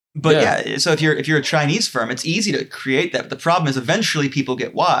going. But so if you're a Chinese firm, it's easy to create that. But the problem is eventually people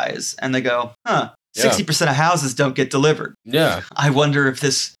get wise and they go, 60% of houses don't get delivered. Yeah. I wonder if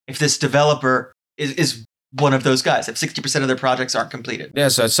this developer is one of those guys, if 60% of their projects aren't completed. Yeah,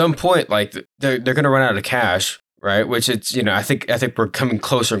 so at some point, like they're going to run out of cash. Right, which it's I think we're coming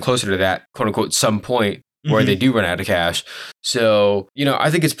closer and closer to that quote unquote some point where they do run out of cash. So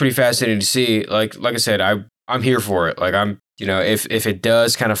I think it's pretty fascinating to see. Like I said, I'm here for it. Like I'm if it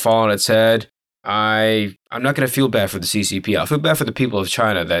does kind of fall on its head, I'm not going to feel bad for the CCP. I'll feel bad for the people of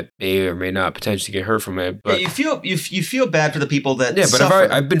China that may or may not potentially get hurt from it. But you feel bad for the people that but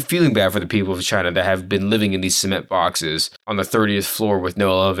suffer. I've been feeling bad for the people of China that have been living in these cement boxes on the 30th floor with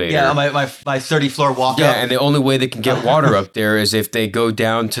no elevator. Yeah, my 30th floor walk up. Yeah, and the only way they can get water up there is if they go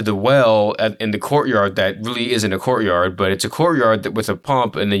down to the well in the courtyard that really isn't a courtyard, but it's a courtyard with a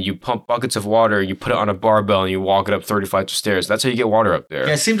pump, and then you pump buckets of water, and you put it on a barbell, and you walk it up 30 flights of stairs. That's how you get water up there.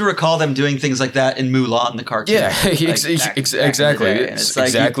 Yeah, I seem to recall them doing things like that in Mulan, the cartoon. Yeah, exactly. It's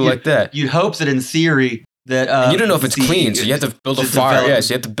exactly like that. You'd hope that in theory that you don't know if it's clean, so you have to build a fire. Yeah,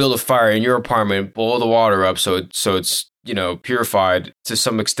 so you have to build a fire in your apartment, boil the water up so it's purified to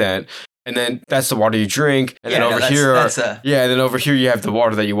some extent. And then that's the water you drink. And then over here you have the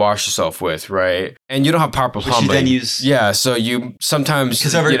water that you wash yourself with, right? And you don't have proper plumbing. Which you then use. Yeah, so you sometimes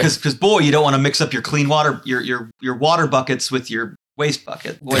because boy, you don't want to mix up your clean water, your water buckets with your waste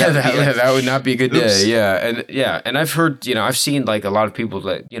bucket. Boy, that would not be a good day. Yeah, and I've heard, I've seen like a lot of people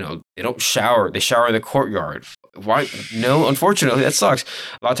that they don't shower. They shower in the courtyard. Why? No, unfortunately, that sucks.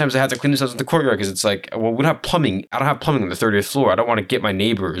 A lot of times they have to clean themselves in the courtyard because it's like, well, we don't have plumbing. I don't have plumbing on the 30th floor. I don't want to get my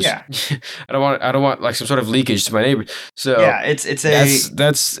neighbors. Yeah. I don't want like some sort of leakage to my neighbors. So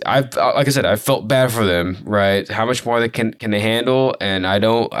that's like I said, I felt bad for them, right? How much more can they handle? And I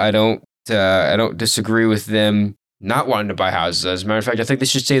don't disagree with them not wanting to buy houses. As a matter of fact, I think they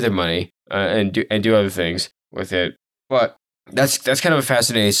should save their money and do other things with it. But that's kind of a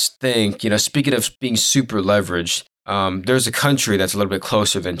fascinating thing. Speaking of being super leveraged, there's a country that's a little bit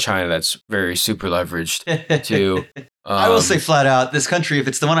closer than China that's very super leveraged too. I will say flat out, this country, if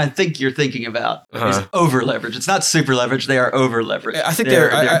it's the one I think you're thinking about, is over leveraged. It's not super leveraged; they are over leveraged. I think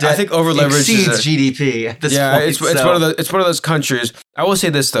I think over leveraged exceeds GDP at this point. It's one of those countries. I will say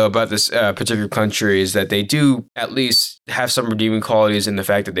this though about this particular country is that they do at least have some redeeming qualities in the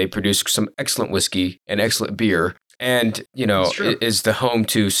fact that they produce some excellent whiskey and excellent beer. And, it is the home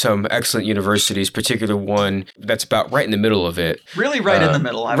to some excellent universities, particularly one that's about right in the middle of it. Really right in the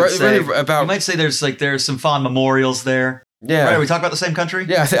middle, I would say. You might say there's some fond memorials there. Yeah. Right, are we talking about the same country?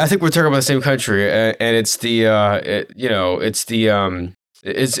 Yeah, I think we're talking about the same country. And it's that's right.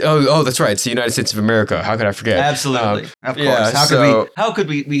 It's the United States of America. How could I forget? Absolutely. Of course. Yeah, how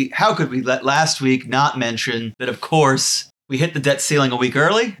could we let last week not mention that, of course, we hit the debt ceiling a week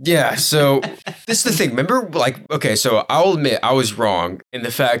early? Yeah, so this is the thing. Remember, so I'll admit I was wrong in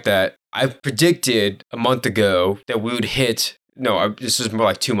the fact that I predicted a month ago that we would hit, this was more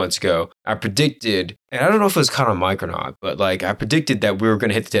like 2 months ago. I predicted, and I don't know if it was caught on mic or not, but I predicted that we were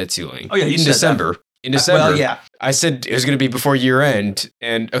going to hit the debt ceiling. Oh, yeah, you in said December. That. In December, well, yeah. I said it was going to be before year end,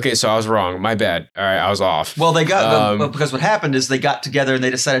 and okay, so I was wrong. My bad. All right, I was off. Well, they got because what happened is they got together and they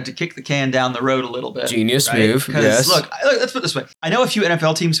decided to kick the can down the road a little bit. Genius move. Yes. Look, let's put it this way. I know a few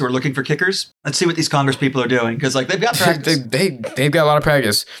NFL teams who are looking for kickers. Let's see what these Congress people are doing because they've got practice. they've got a lot of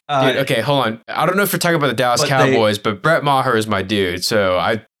practice. Dude, okay, hold on. I don't know if you're talking about the Dallas Cowboys, but Brett Maher is my dude. So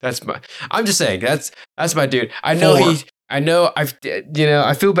I'm just saying that's my dude. I know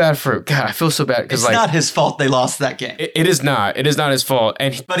I feel bad for God. I feel so bad because it's not his fault they lost that game. It is not. It is not his fault.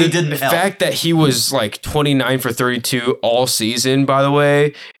 But he didn't. The fact that he was 29 for 32 all season, by the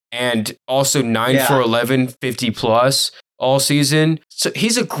way, and also 9 for 11, 50 plus all season. So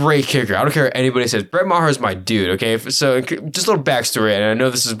he's a great kicker. I don't care what anybody says. Brett Maher is my dude. Okay, so just a little backstory, and I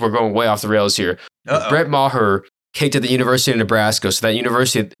know we're going way off the rails here. Brett Maher kicked at the University of Nebraska. So that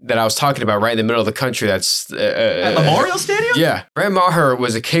university that I was talking about right in the middle of the country, that's... at Memorial Stadium? Yeah. Brett Maher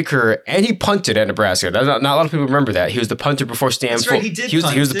was a kicker, and he punted at Nebraska. Not a lot of people remember that. He was the punter before Stan. That's right, he did He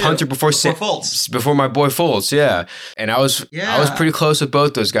was the punter before Fultz. Before my boy Fultz, yeah. And I was pretty close with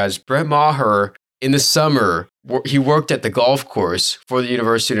both those guys. Brett Maher, in the summer, he worked at the golf course for the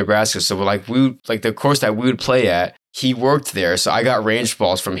University of Nebraska. So the course that we would play at, he worked there. So I got range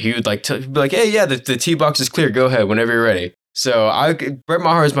balls from him. He would be like, hey, yeah, the tee box is clear. Go ahead whenever you're ready. So Brett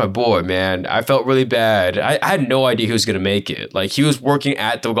Maher is my boy, man. I felt really bad. I had no idea he was going to make it. Like, he was working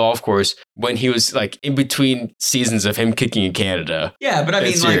at the golf course when he was like in between seasons of him kicking in Canada. Yeah, but I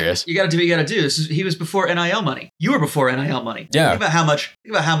mean, like, you got to do what you got to do. He was before NIL money. You were before NIL money. Yeah. Think about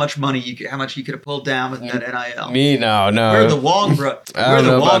how much money you could have pulled down with that NIL. Me, no. We're the Wong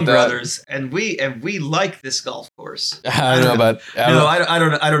brothers, and we like this golf course. I don't know about.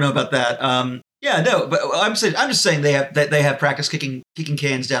 I don't know about that. Yeah, no, but I'm just saying they have practice kicking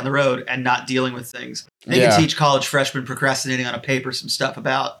cans down the road and not dealing with things. They can teach college freshmen procrastinating on a paper some stuff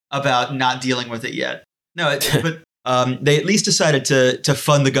about not dealing with it yet. No, but they at least decided to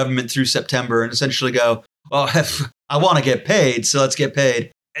fund the government through September and essentially go, well, I want to get paid, so let's get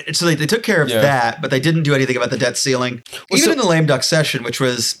paid. And so they took care of that, but they didn't do anything about the debt ceiling, even in the lame duck session, which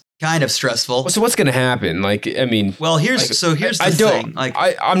was kind of stressful. So what's going to happen? Like, I mean, well, here's the thing. Like,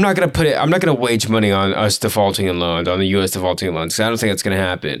 I'm not going to wage money on us defaulting in loans, on the U.S. defaulting in loans. 'Cause I don't think that's going to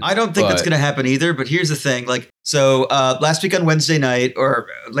happen. I don't think that's going to happen either. But here's the thing. Like, so last week on Wednesday night or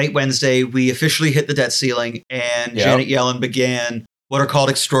late Wednesday, we officially hit the debt ceiling, and Janet Yellen began what are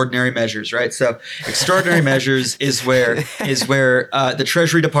called extraordinary measures, right? So extraordinary measures is where the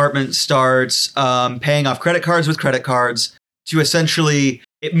Treasury Department starts paying off credit cards with credit cards to essentially.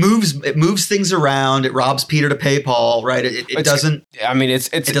 It moves things around. It robs Peter to pay Paul, right? It doesn't. I mean, it's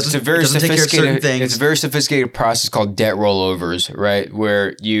a very sophisticated thing. It's a very sophisticated process called debt rollovers, right?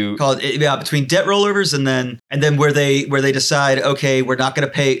 Where you between debt rollovers and then where they decide, okay, we're not going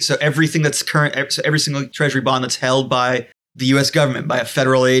to pay. So everything that's current, so every single Treasury bond that's held by the U.S. government, by a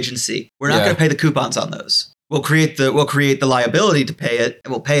federal agency, we're not going to pay the coupons on those. We'll create the liability to pay it,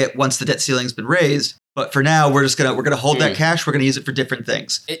 and we'll pay it once the debt ceiling's been raised. But for now, we're gonna hold that cash. We're gonna use it for different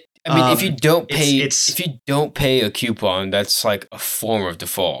things. If you don't pay a coupon, that's like a form of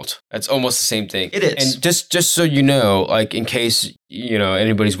default. That's almost the same thing. It is. And just so you know, like in case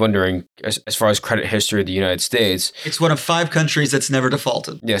anybody's wondering, as far as credit history of the United States, it's one of 5 countries that's never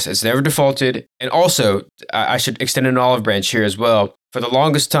defaulted. Yes, it's never defaulted. And also, I should extend an olive branch here as well. For the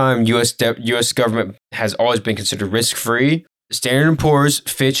longest time, U.S. government has always been considered risk-free. Standard & Poor's,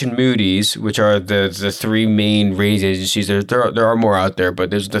 Fitch, and Moody's, which are the 3 main rating agencies. There are more out there,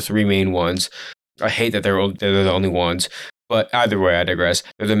 but those are the 3 main ones. I hate that they're the only ones. But either way, I digress.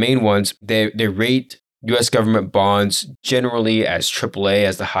 They're the main ones. They rate U.S. government bonds generally as AAA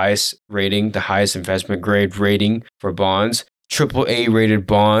as the highest rating, the highest investment grade rating for bonds. AAA rated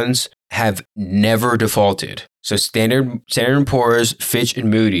bonds have never defaulted. So Standard & Poor's, Fitch,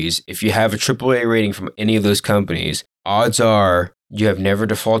 and Moody's, if you have a AAA rating from any of those companies, odds are you have never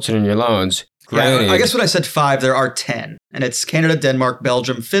defaulted on your loans. Granted, I guess when I said 5, there are 10. And it's Canada, Denmark,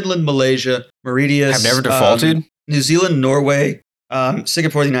 Belgium, Finland, Malaysia, Mauritius. Have never defaulted? New Zealand, Norway,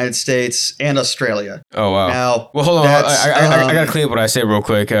 Singapore, the United States, and Australia. Oh, wow. Now, well, hold on. I got to clean up what I said real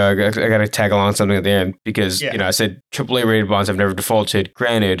quick. I got to tag along something at the end because, I said AAA rated bonds have never defaulted.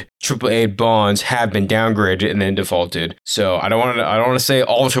 Granted, AAA bonds have been downgraded and then defaulted. So I don't want to say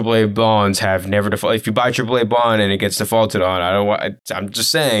all AAA bonds have never defaulted. If you buy a AAA bond and it gets defaulted on, I'm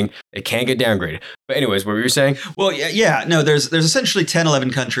just saying it can get downgraded. But anyways, what were you saying? Well, no, there's essentially 10,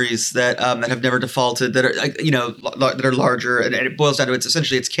 11 countries that have never defaulted that are that are larger, and it boils down to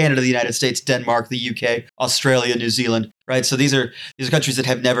it's Canada, the United States, Denmark, the UK, Australia, New Zealand, right? So these are countries that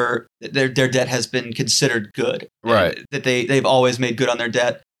have never their debt has been considered good, right? That they've always made good on their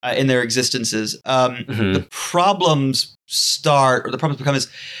debt in their existences. The problems become is,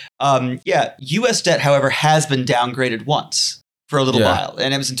 U.S. debt, however, has been downgraded once for a little while,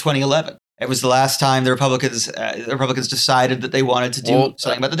 and it was in 2011. It was the last time the Republicans decided that they wanted to do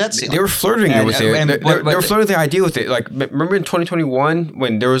something about the debt ceiling. They were flirting with it. They were flirting the idea with it. Like, remember in 2021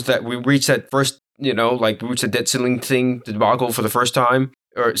 when there was we reached that first, we reached the debt ceiling thing, the debacle for the first time,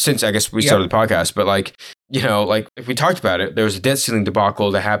 or since I guess we started the podcast. But if we talked about it, there was a debt ceiling debacle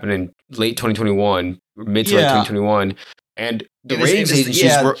that happened in late 2021, mid to late 2021. And the ratings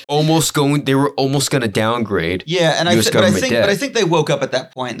agencies were almost going to downgrade. Yeah, and I think they woke up at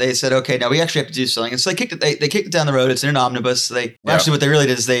that point. They said, okay, now we actually have to do something. And so they kicked it down the road. It's in an omnibus. Actually, what they really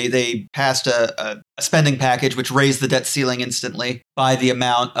did is they passed a spending package which raised the debt ceiling instantly by the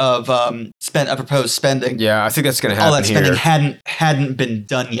amount of proposed spending. Yeah, I think that's going to happen. All that spending hadn't been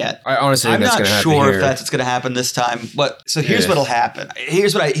done yet. I honestly think that's going to happen. I'm not sure if that's what's going to happen this time. So here's what'll happen.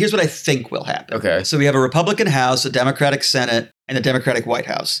 Here's what I think will happen. Okay. So we have a Republican House, a Democratic Senate, and a Democratic White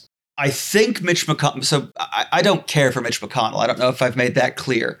House. I think Mitch McConnell. So I don't care for Mitch McConnell. I don't know if I've made that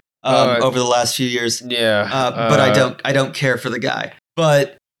clear over the last few years. Yeah. But I don't care for the guy.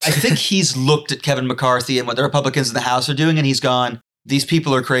 But I think he's looked at Kevin McCarthy and what the Republicans in the House are doing, and he's gone, these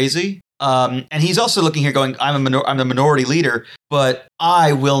people are crazy. And he's also looking here going, I'm the minority leader, but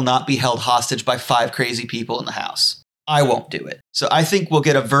I will not be held hostage by 5 crazy people in the House. I won't do it. So I think we'll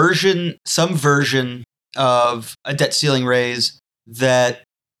get some version of a debt ceiling raise that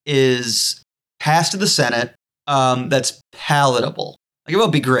is passed to the Senate, that's palatable. Like, it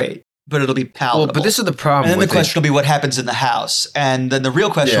won't be great, but it'll be palatable. Well, but this is the problem. And then the question will be what happens in the House. And then the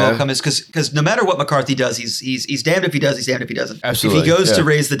real question will come is because no matter what McCarthy does, he's damned if he does, he's damned if he doesn't. Absolutely. If he goes to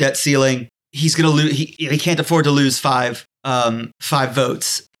raise the debt ceiling, he's going to lose. He can't afford to lose five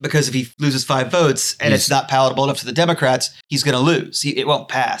votes, because if he loses 5 votes and it's not palatable enough to the Democrats, he's going to lose. It won't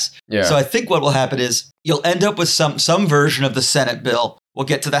pass. Yeah. So I think what will happen is you'll end up with some version of the Senate bill. We'll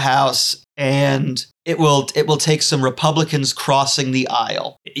get to the House, and it will take some Republicans crossing the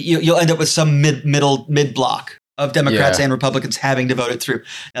aisle. You'll end up with some mid block of Democrats and Republicans having to vote it through.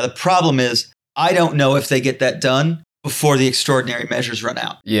 Now the problem is, I don't know if they get that done before the extraordinary measures run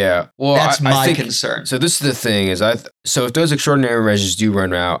out. Yeah. Well, that's my concern. So this is the thing is so if those extraordinary measures do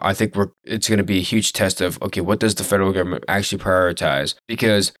run out, I think it's going to be a huge test of, okay, what does the federal government actually prioritize?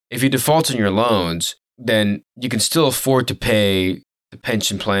 Because if you default on your loans, then you can still afford to pay the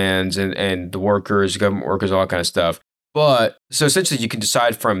pension plans and the workers, government workers, all that kind of stuff. But so essentially you can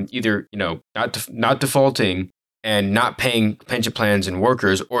decide from either, not defaulting and not paying pension plans and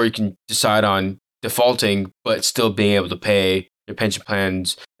workers, or you can decide on defaulting but still being able to pay your pension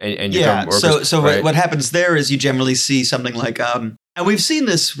plans and your government workers. So right? What happens there is you generally see something like and we've seen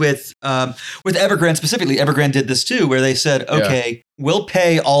this with Evergrande specifically. Evergrande did this too, where they said, okay, we'll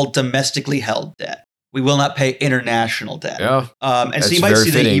pay all domestically held debt. We will not pay international debt. Yeah. And so you might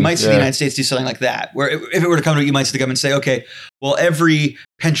see the United States do something like that, where if it were to come to it, you might see the government say, okay, well, every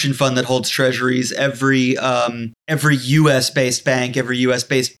pension fund that holds treasuries, every U.S.-based bank, every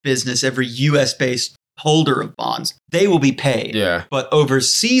U.S.-based business, every U.S.-based holder of bonds, they will be paid. Yeah. But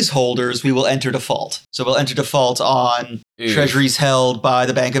overseas holders, we will enter default. So we'll enter default on treasuries held by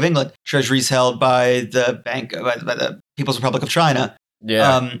the Bank of England, treasuries held by the by the People's Republic of China.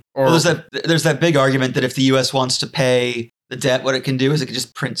 Yeah. There's that big argument that if the U.S. wants to pay the debt, what it can do is it can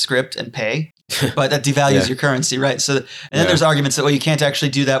just print script and pay, but that devalues your currency, right? So, and then there's arguments that, well, you can't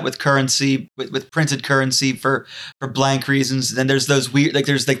actually do that with currency, with printed currency for blank reasons. And then there's those weird,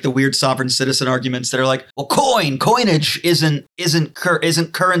 there's the weird sovereign citizen arguments that are like, well, coinage isn't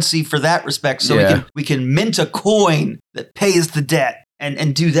currency for that respect. So we can mint a coin that pays the debt.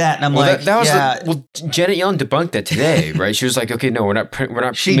 And do that, and I'm Janet Yellen debunked that today, right? She was like, "Okay, no, we're not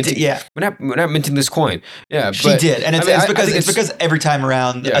minting this coin." Yeah, she did, and it's because every time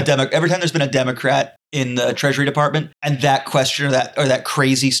around every time there's been a Democrat in the Treasury Department, and that question or that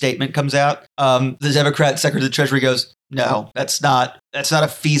crazy statement comes out, the Democrat Secretary of the Treasury goes, "No, that's not a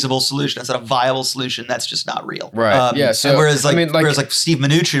feasible solution. That's not a viable solution. That's just not real." Right. So whereas Steve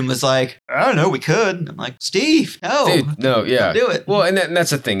Mnuchin was like, "I don't know, we could." And I'm like, Steve, no, dude, no, yeah, don't do it. Well, and that's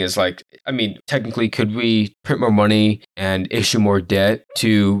the thing is technically, could we print more money and issue more debt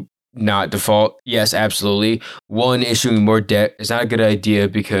to not default? Yes, absolutely. One, issuing more debt is not a good idea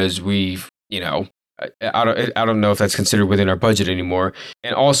because we've, I don't know if that's considered within our budget anymore.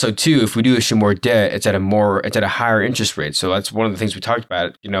 And also, too, if we do issue more debt, it's at a higher interest rate. So that's one of the things we talked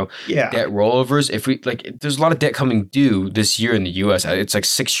about. Debt rollovers. If we there's a lot of debt coming due this year in the U.S. It's like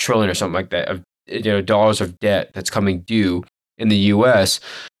 $6 trillion or something like that of dollars of debt that's coming due in the U.S.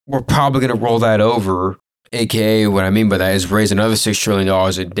 We're probably going to roll that over. AKA, what I mean by that is raise another $6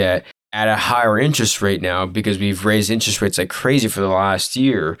 trillion in debt at a higher interest rate now because we've raised interest rates like crazy for the last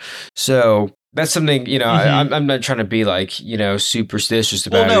year. So that's something, I'm not trying to be superstitious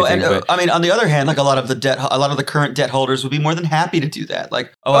about anything. On the other hand, a lot of the current debt holders would be more than happy to do that.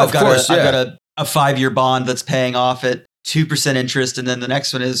 I've got a 5-year bond that's paying off at 2% interest, and then the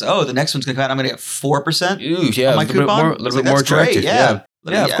next one is, the next one's going to come out, I'm going to get 4% on my coupon. A little bit more attractive. Yeah,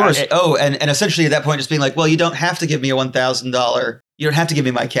 of course. And essentially at that point, just being like, well, you don't have to give me a $1,000. You don't have to give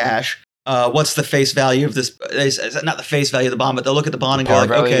me my cash. what's the face value of this? Not the face value of the bond, but they'll look at the bond and go like,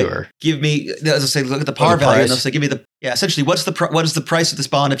 okay, give me. As I say, look at the par value, and they'll say, give me the essentially what is the price of this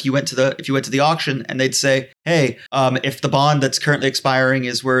bond if you went to the auction, and they'd say, hey, if the bond that's currently expiring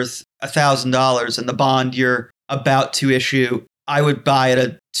is worth $1,000 and the bond you're about to issue, I would buy at a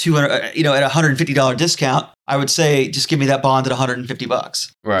at $150 discount. I would say, just give me that bond at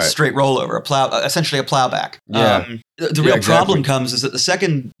 $150. Right. Straight rollover, essentially a plowback. Yeah. The real problem comes is that the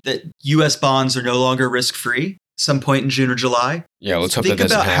second that U.S. bonds are no longer risk-free, some point in June or July. Yeah, let's hope that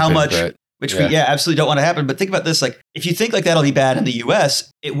doesn't happen. Think about how much, which we absolutely don't want to happen. But think about this: like, if you think like that'll be bad in the U.S.,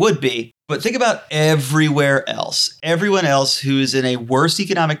 it would be. But think about everywhere else. Everyone else who's in a worse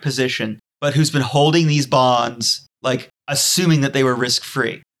economic position, but who's been holding these bonds, like assuming that they were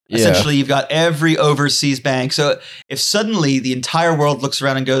risk-free. Essentially, you've got every overseas bank. So if suddenly the entire world looks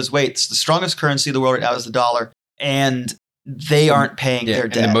around and goes, wait, it's the strongest currency of the world right now is the dollar, and they aren't paying their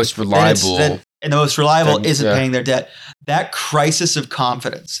debt. And the most reliable isn't paying their debt. That crisis of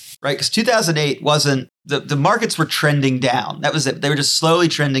confidence, right? Because 2008 wasn't, the markets were trending down. That was it. They were just slowly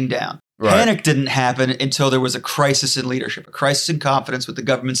trending down. Right. Panic didn't happen until there was a crisis in leadership, a crisis in confidence with the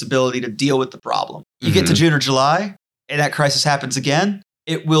government's ability to deal with the problem. You get to June or July, and that crisis happens again.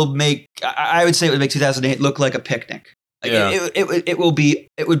 It will make, I would say it would make 2008 look like a picnic. Like it would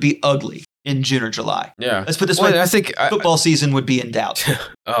be ugly in June or July. Yeah. Let's put this way. I think football season would be in doubt.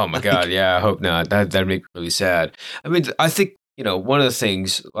 Oh my God. Yeah. I hope not. That'd make me really sad. I mean, I think, one of the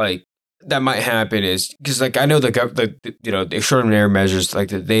things like that might happen is because like, I know the extraordinary measures, like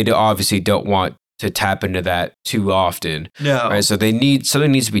they obviously don't want to tap into that too often. No. Right. So something needs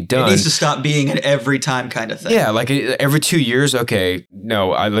to be done. It needs to stop being an every time kind of thing. Yeah. Like every 2 years. Okay.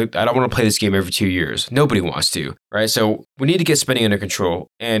 No, I don't want to play this game every 2 years. Nobody wants to. Right. So we need to get spending under control.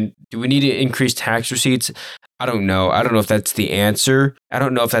 And do we need to increase tax receipts? I don't know. I don't know if that's the answer. I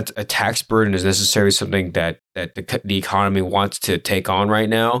don't know if that's a tax burden is necessarily something that the economy wants to take on right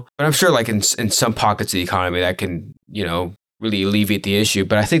now. But I'm sure like in some pockets of the economy that can, really alleviate the issue.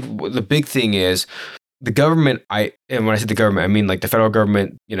 But I think the big thing is the government, and when I say the government, I mean like the federal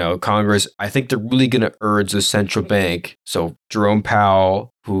government, Congress, I think they're really going to urge the central bank. So Jerome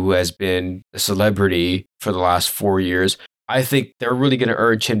Powell, who has been a celebrity for the last 4 years, I think they're really going to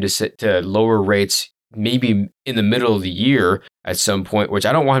urge him to lower rates maybe in the middle of the year at some point, which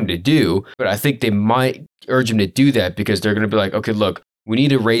I don't want him to do, but I think they might urge him to do that because they're going to be like, okay, look, we need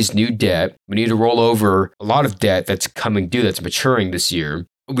to raise new debt. We need to roll over a lot of debt that's coming due, that's maturing this year.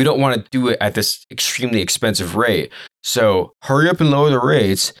 We don't want to do it at this extremely expensive rate. So hurry up and lower the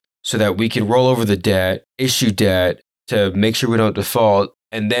rates so that we can roll over the debt, issue debt to make sure we don't default.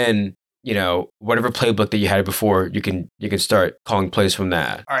 And then, whatever playbook that you had before, you can start calling plays from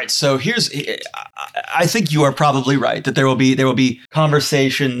that. All right. So I think you are probably right that there will be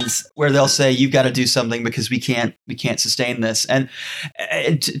conversations where they'll say you've got to do something because we can't sustain this. And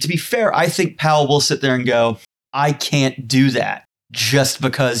to be fair, I think Powell will sit there and go, I can't do that just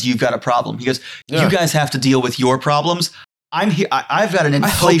because you've got a problem. He goes, you guys have to deal with your problems. I'm here. I've got an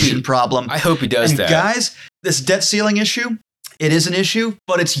inflation problem. I hope he does that. Guys, this debt ceiling issue, it is an issue,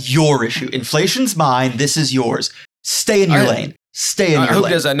 but it's your issue. Inflation's mine. This is yours. Stay in your lane. Stay in your lane. I hope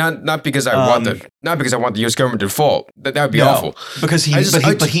he does that. Not because I want the U.S. government to default. That would be awful. Because he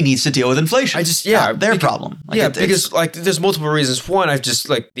needs to deal with inflation. Their problem. Because there's multiple reasons. One, I've just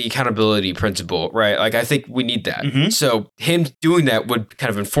like the accountability principle, right? Like I think we need that. Mm-hmm. So him doing that would kind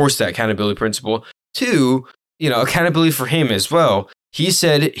of enforce that accountability principle. Two, accountability for him as well. He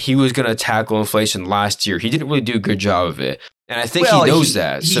said he was going to tackle inflation last year. He didn't really do a good job of it. And I think he knows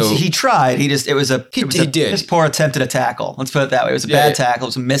that. So he tried. He did. His poor attempt at a tackle. Let's put it that way. It was a bad tackle. It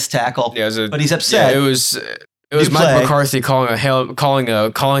was a missed tackle. Yeah, but he's upset. Yeah, it was Mike McCarthy calling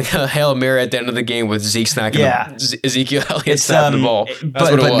a Hail Mary at the end of the game with Zeke snacking Ezekiel Elliott snapping the ball.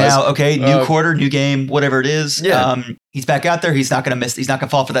 That's what it was. Now, new quarter, new game, whatever it is. Yeah. He's back out there. He's not going to miss. He's not going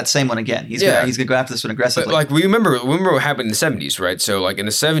to fall for that same one again. He's going to go after this one aggressively. But, like we remember what happened in the 70s, right? So like in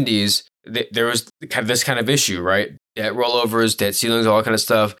the 70s, there was this kind of issue, right? Debt rollovers, debt ceilings, all that kind of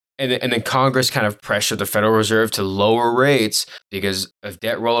stuff. And then Congress kind of pressured the Federal Reserve to lower rates because of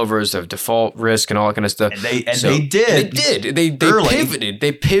debt rollovers, of default risk, and all that kind of stuff. And they did. They pivoted.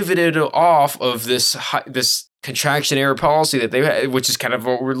 They pivoted off of this contraction era policy that they had, which is kind of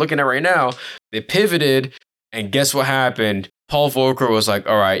what we're looking at right now. They pivoted, and guess what happened? Paul Volcker was like,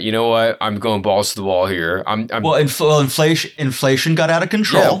 all right, you know what? I'm going balls to the wall here. Well, inflation got out of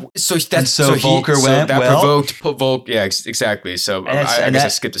control. Yeah, so Volcker went, that well, provoked Volcker. Yeah, exactly. So I guess I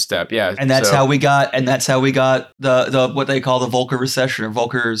skipped a step. Yeah, and that's how we got the what they call the Volcker recession, or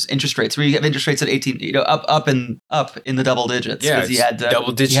Volcker's interest rates, where you have interest rates at 18, up in the double digits. Yeah, he had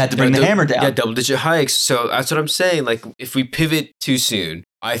to bring the hammer down. Yeah, double digit hikes. So that's what I'm saying. Like, if we pivot too soon,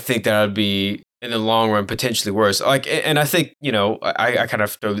 I think that would be, in the long run, potentially worse. Like, and I think, I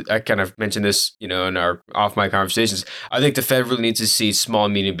kind of mentioned this, in our off mic conversations. I think the Fed really needs to see small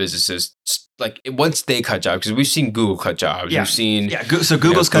and medium businesses, like, once they cut jobs, because we've seen Google cut jobs. Yeah. We've seen, so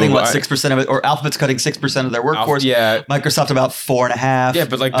Google's cutting 6% of it, or Alphabet's cutting 6% of their workforce. Microsoft about 4.5%. Yeah,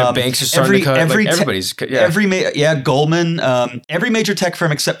 but like the banks are starting to cut. Everybody's Goldman, every major tech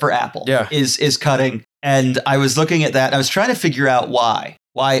firm except for Apple, is cutting. And I was looking at that, and I was trying to figure out why.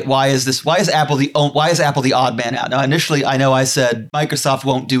 Why is Apple the odd man out? Now, initially, I know I said Microsoft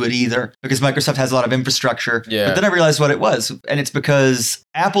won't do it either because Microsoft has a lot of infrastructure. Yeah. But then I realized what it was, and it's because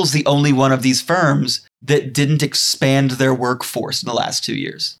Apple's the only one of these firms that didn't expand their workforce in the last 2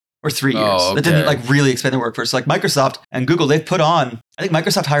 years or 3 years. Oh, okay. That didn't really expand their workforce. Like Microsoft and Google, they've put on. I think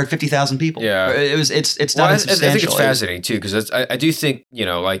Microsoft hired 50,000 people. Yeah, it's not insubstantial. I think it's fascinating too, because I do think,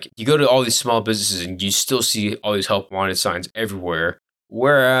 like, you go to all these small businesses and you still see all these help wanted signs everywhere.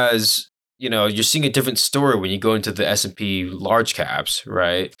 Whereas, you're seeing a different story when you go into the S&P large caps,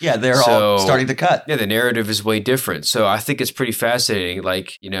 right? Yeah, they're all starting to cut. Yeah, the narrative is way different. So I think it's pretty fascinating.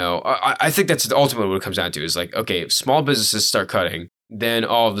 Like, I think that's ultimately what it comes down to is like, okay, if small businesses start cutting, then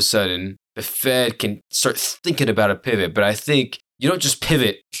all of a sudden the Fed can start thinking about a pivot. But I think you don't just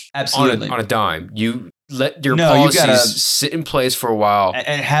pivot on a dime. You let your policies sit in place for a while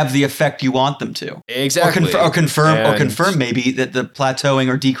and have the effect you want them to. Exactly. Or confirm maybe that the plateauing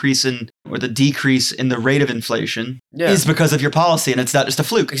or decrease in the rate of inflation is because of your policy, and it's not just a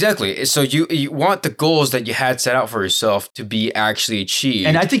fluke. Exactly. So you want the goals that you had set out for yourself to be actually achieved.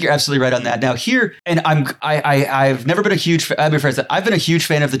 And I think you're absolutely right on that. Now here, and I've never been a huge I've been a huge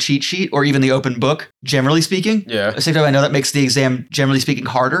fan of the cheat sheet or even the open book, generally speaking. Yeah. At the same time, I know that makes the exam, generally speaking,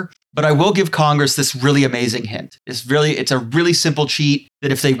 harder. But I will give Congress this really amazing hint. It's a really simple cheat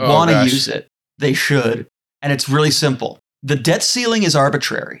that if they want to use it, they should. And it's really simple. The debt ceiling is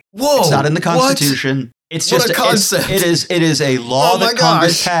arbitrary. Whoa! It's not in the Constitution. What? It's just a concept. It is a law that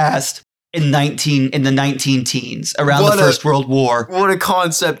Congress passed in the 19 teens around the First World War. What a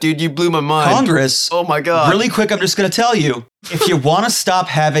concept, dude! You blew my mind. Congress. Oh my God! Really quick, I'm just going to tell you, if you want to stop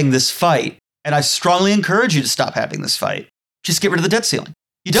having this fight, and I strongly encourage you to stop having this fight, just get rid of the debt ceiling.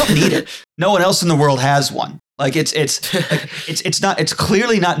 You don't need it. No one else in the world has one. Like it's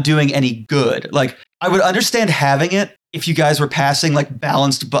clearly not doing any good. Like, I would understand having it if you guys were passing like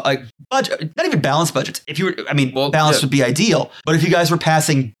balanced budget, not even balanced budgets. If you were, balanced would be ideal. But if you guys were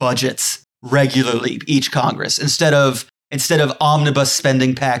passing budgets regularly each Congress instead of omnibus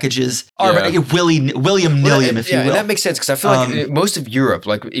spending packages, willy-nilly, if you will. And that makes sense because I feel like most of Europe,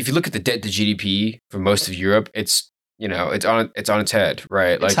 like if you look at the debt to GDP for most of Europe, it's it's on its head,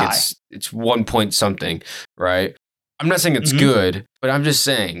 right? Like it's 1 point something, right? I'm not saying it's good, but I'm just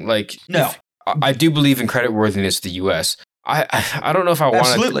saying, like, no, I do believe in creditworthiness of the U.S. I don't know if I want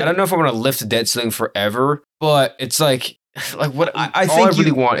to. I don't know if I want to lift the debt ceiling forever, but it's like what I think. All I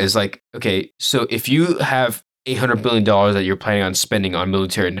really want is like, okay, so if you have $800 billion that you're planning on spending on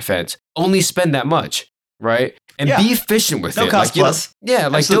military and defense, only spend that much, right? And be efficient with it. No cost plus.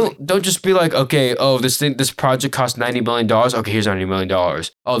 Don't just be like, okay, this project cost $90 million. Okay, here's $90 million.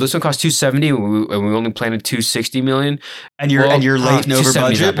 Oh, this one cost $270 and we only planned $260 million. And you're late and over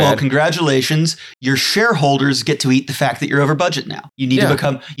budget. Well, congratulations. Your shareholders get to eat the fact that you're over budget now. You need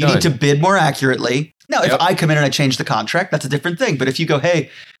to bid more accurately. Now, if I come in and I change the contract, that's a different thing. But if you go, hey,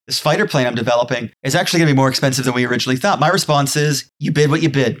 this fighter plane I'm developing is actually going to be more expensive than we originally thought, my response is, you bid what you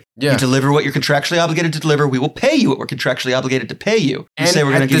bid. Yeah. You deliver what you're contractually obligated to deliver. We will pay you what we're contractually obligated to pay you. You say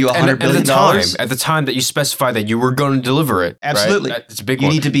we're going to give you $100 billion. At the time that you specify that you were going to deliver it. Absolutely. Right? It's a big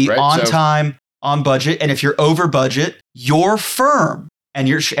one. You need to be on time, on budget. And if you're over budget, your firm and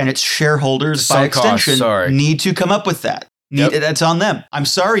its shareholders by extension need to come up with that. That's on them. I'm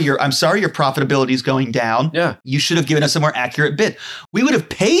sorry your profitability is going down. Yeah. You should have given us a more accurate bid. We would have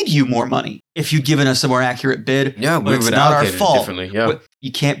paid you more money if you'd given us a more accurate bid. Yeah, but it's not our fault. Differently. Yeah.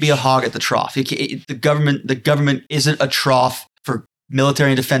 You can't be a hog at the trough. The government isn't a trough for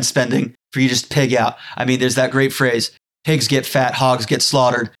military and defense spending for you to just pig out. I mean, there's that great phrase, pigs get fat, hogs get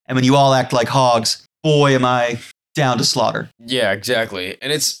slaughtered. And when you all act like hogs, boy, am I down to slaughter. Yeah, exactly.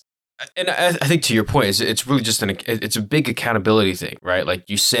 And I think to your point, it's really just it's a big accountability thing, right? Like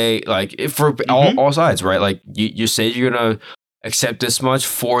you say, like for all sides, right? Like you say you're gonna accept this much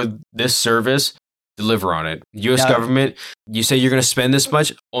for this service, deliver on it. U.S. government, you say you're going to spend this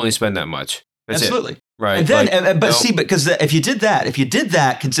much, only spend that much. That's absolutely. It. Right. And then, because if you did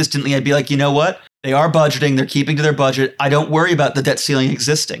that consistently, I'd be like, you know what? They are budgeting. They're keeping to their budget. I don't worry about the debt ceiling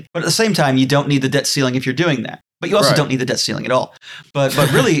existing. But at the same time, you don't need the debt ceiling if you're doing that. But you also don't need the debt ceiling at all. But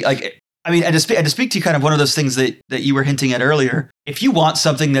really, like, I mean, and to speak to you kind of one of those things that you were hinting at earlier, if you want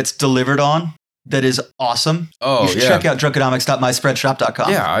something that's delivered on, that is awesome. You should check out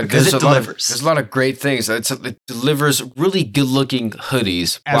drunkonomics.myspreadshop.com. Yeah, because it delivers. There's a lot of great things. It delivers really good-looking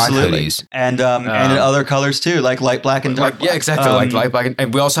hoodies, absolutely, black hoodies, and in other colors too, like light black and dark. Yeah, exactly, like light black,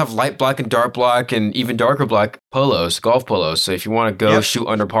 and we also have light black and dark black, and even darker black polos, golf polos. So if you want to go shoot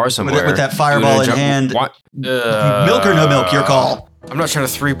under par somewhere with that fireball in hand, milk or no milk, your call. I'm not trying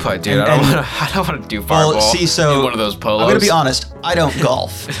to 3-putt, dude. I don't want to do fireball. Well, see, so in one of those polos. I'm gonna be honest. I don't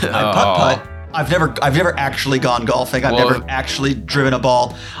golf. I putt. I've never actually gone golfing. I've never actually driven a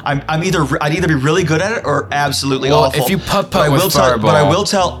ball. I'd either be really good at it or absolutely awful. If you putt with fireball, but I will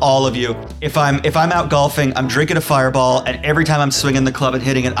tell all of you, if I'm out golfing, I'm drinking a fireball, and every time I'm swinging the club and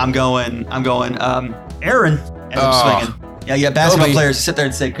hitting it, I'm going, Aaron, and I'm swinging. Yeah, basketball Kobe. Players sit there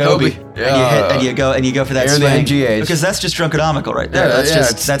and say Kobe. Yeah. And you go for that Aaron swing. the MGH. Because that's just drunkonomical right there.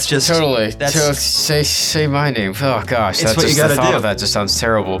 That's just totally. That's, say my name. Oh gosh, it's what you gotta do. That just sounds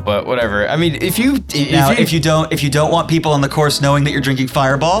terrible, but whatever. I mean, if you don't want people on the course knowing that you're drinking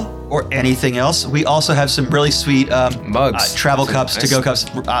Fireball or anything else, we also have some really sweet mugs, travel cups, to go cups,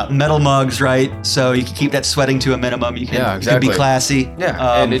 metal mugs, right? So you can keep that sweating to a minimum. You can, you can be classy.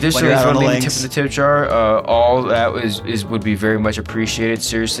 Yeah, and additionally, if you want to leave a tip in the tip jar, all that would be very much appreciated.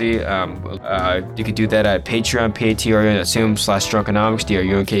 Seriously, you can do that at Patreon, patreon.com/drunkonomics,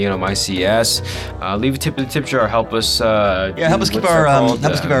 DRUNKNOMICS. Leave a tip in the tip jar. Help us. Help us keep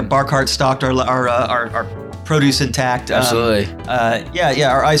our bar cart stocked, our produce intact. Absolutely.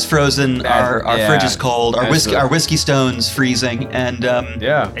 Our ice frozen, our fridge is cold, our whiskey stones freezing, and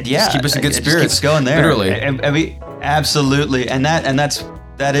just keep us in good spirits. Keep us going there. Literally. And we absolutely, and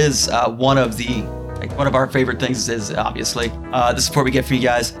that is one of our favorite things is obviously the support we get from you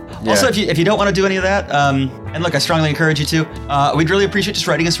guys. Yeah. Also, if you don't want to do any of that, and look, I strongly encourage you to, we'd really appreciate just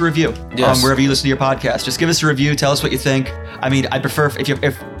writing us a review wherever you listen to your podcast. Just give us a review, tell us what you think. I mean, I prefer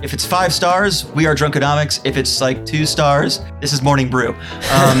if it's 5 stars, we are Drunkonomics. If it's like 2 stars, this is Morning Brew.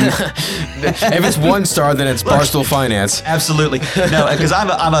 If it's 1 star, then it's Barstool Finance. Absolutely, no, because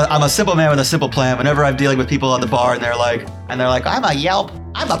I'm a simple man with a simple plan. Whenever I'm dealing with people on the bar and they're like, I'm a Yelp.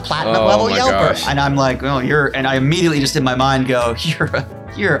 I'm a platinum level Yelper. Gosh. And I'm like, and I immediately just in my mind go,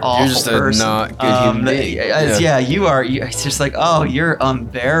 you're awful. You're just person. a not good human being. You are. It's just like, you're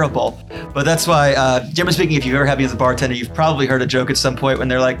unbearable. But that's why, generally speaking, if you've ever had me as a bartender, you've probably heard a joke at some point when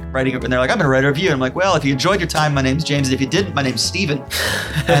they're like, I'm going to write a review. And I'm like, well, if you enjoyed your time, my name's James. And if you didn't, my name's Steven.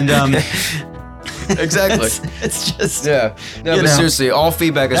 And, exactly. It's just but seriously, all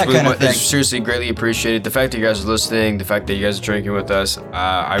feedback is seriously greatly appreciated. The fact that you guys are listening, the fact that you guys are drinking with us,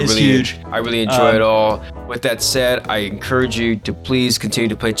 I really enjoy it all. With that said, I encourage you to please continue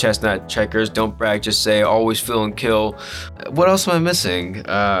to play chestnut checkers. Don't brag, just say always fill and kill. What else am I missing?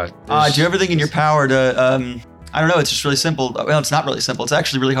 Do everything in your power to I don't know, it's just really simple. Well, it's not really simple. It's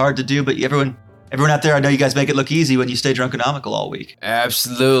actually really hard to do, but everyone out there, I know you guys make it look easy when you stay drunkonomical all week.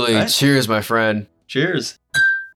 Absolutely. Right? Cheers, my friend. Cheers.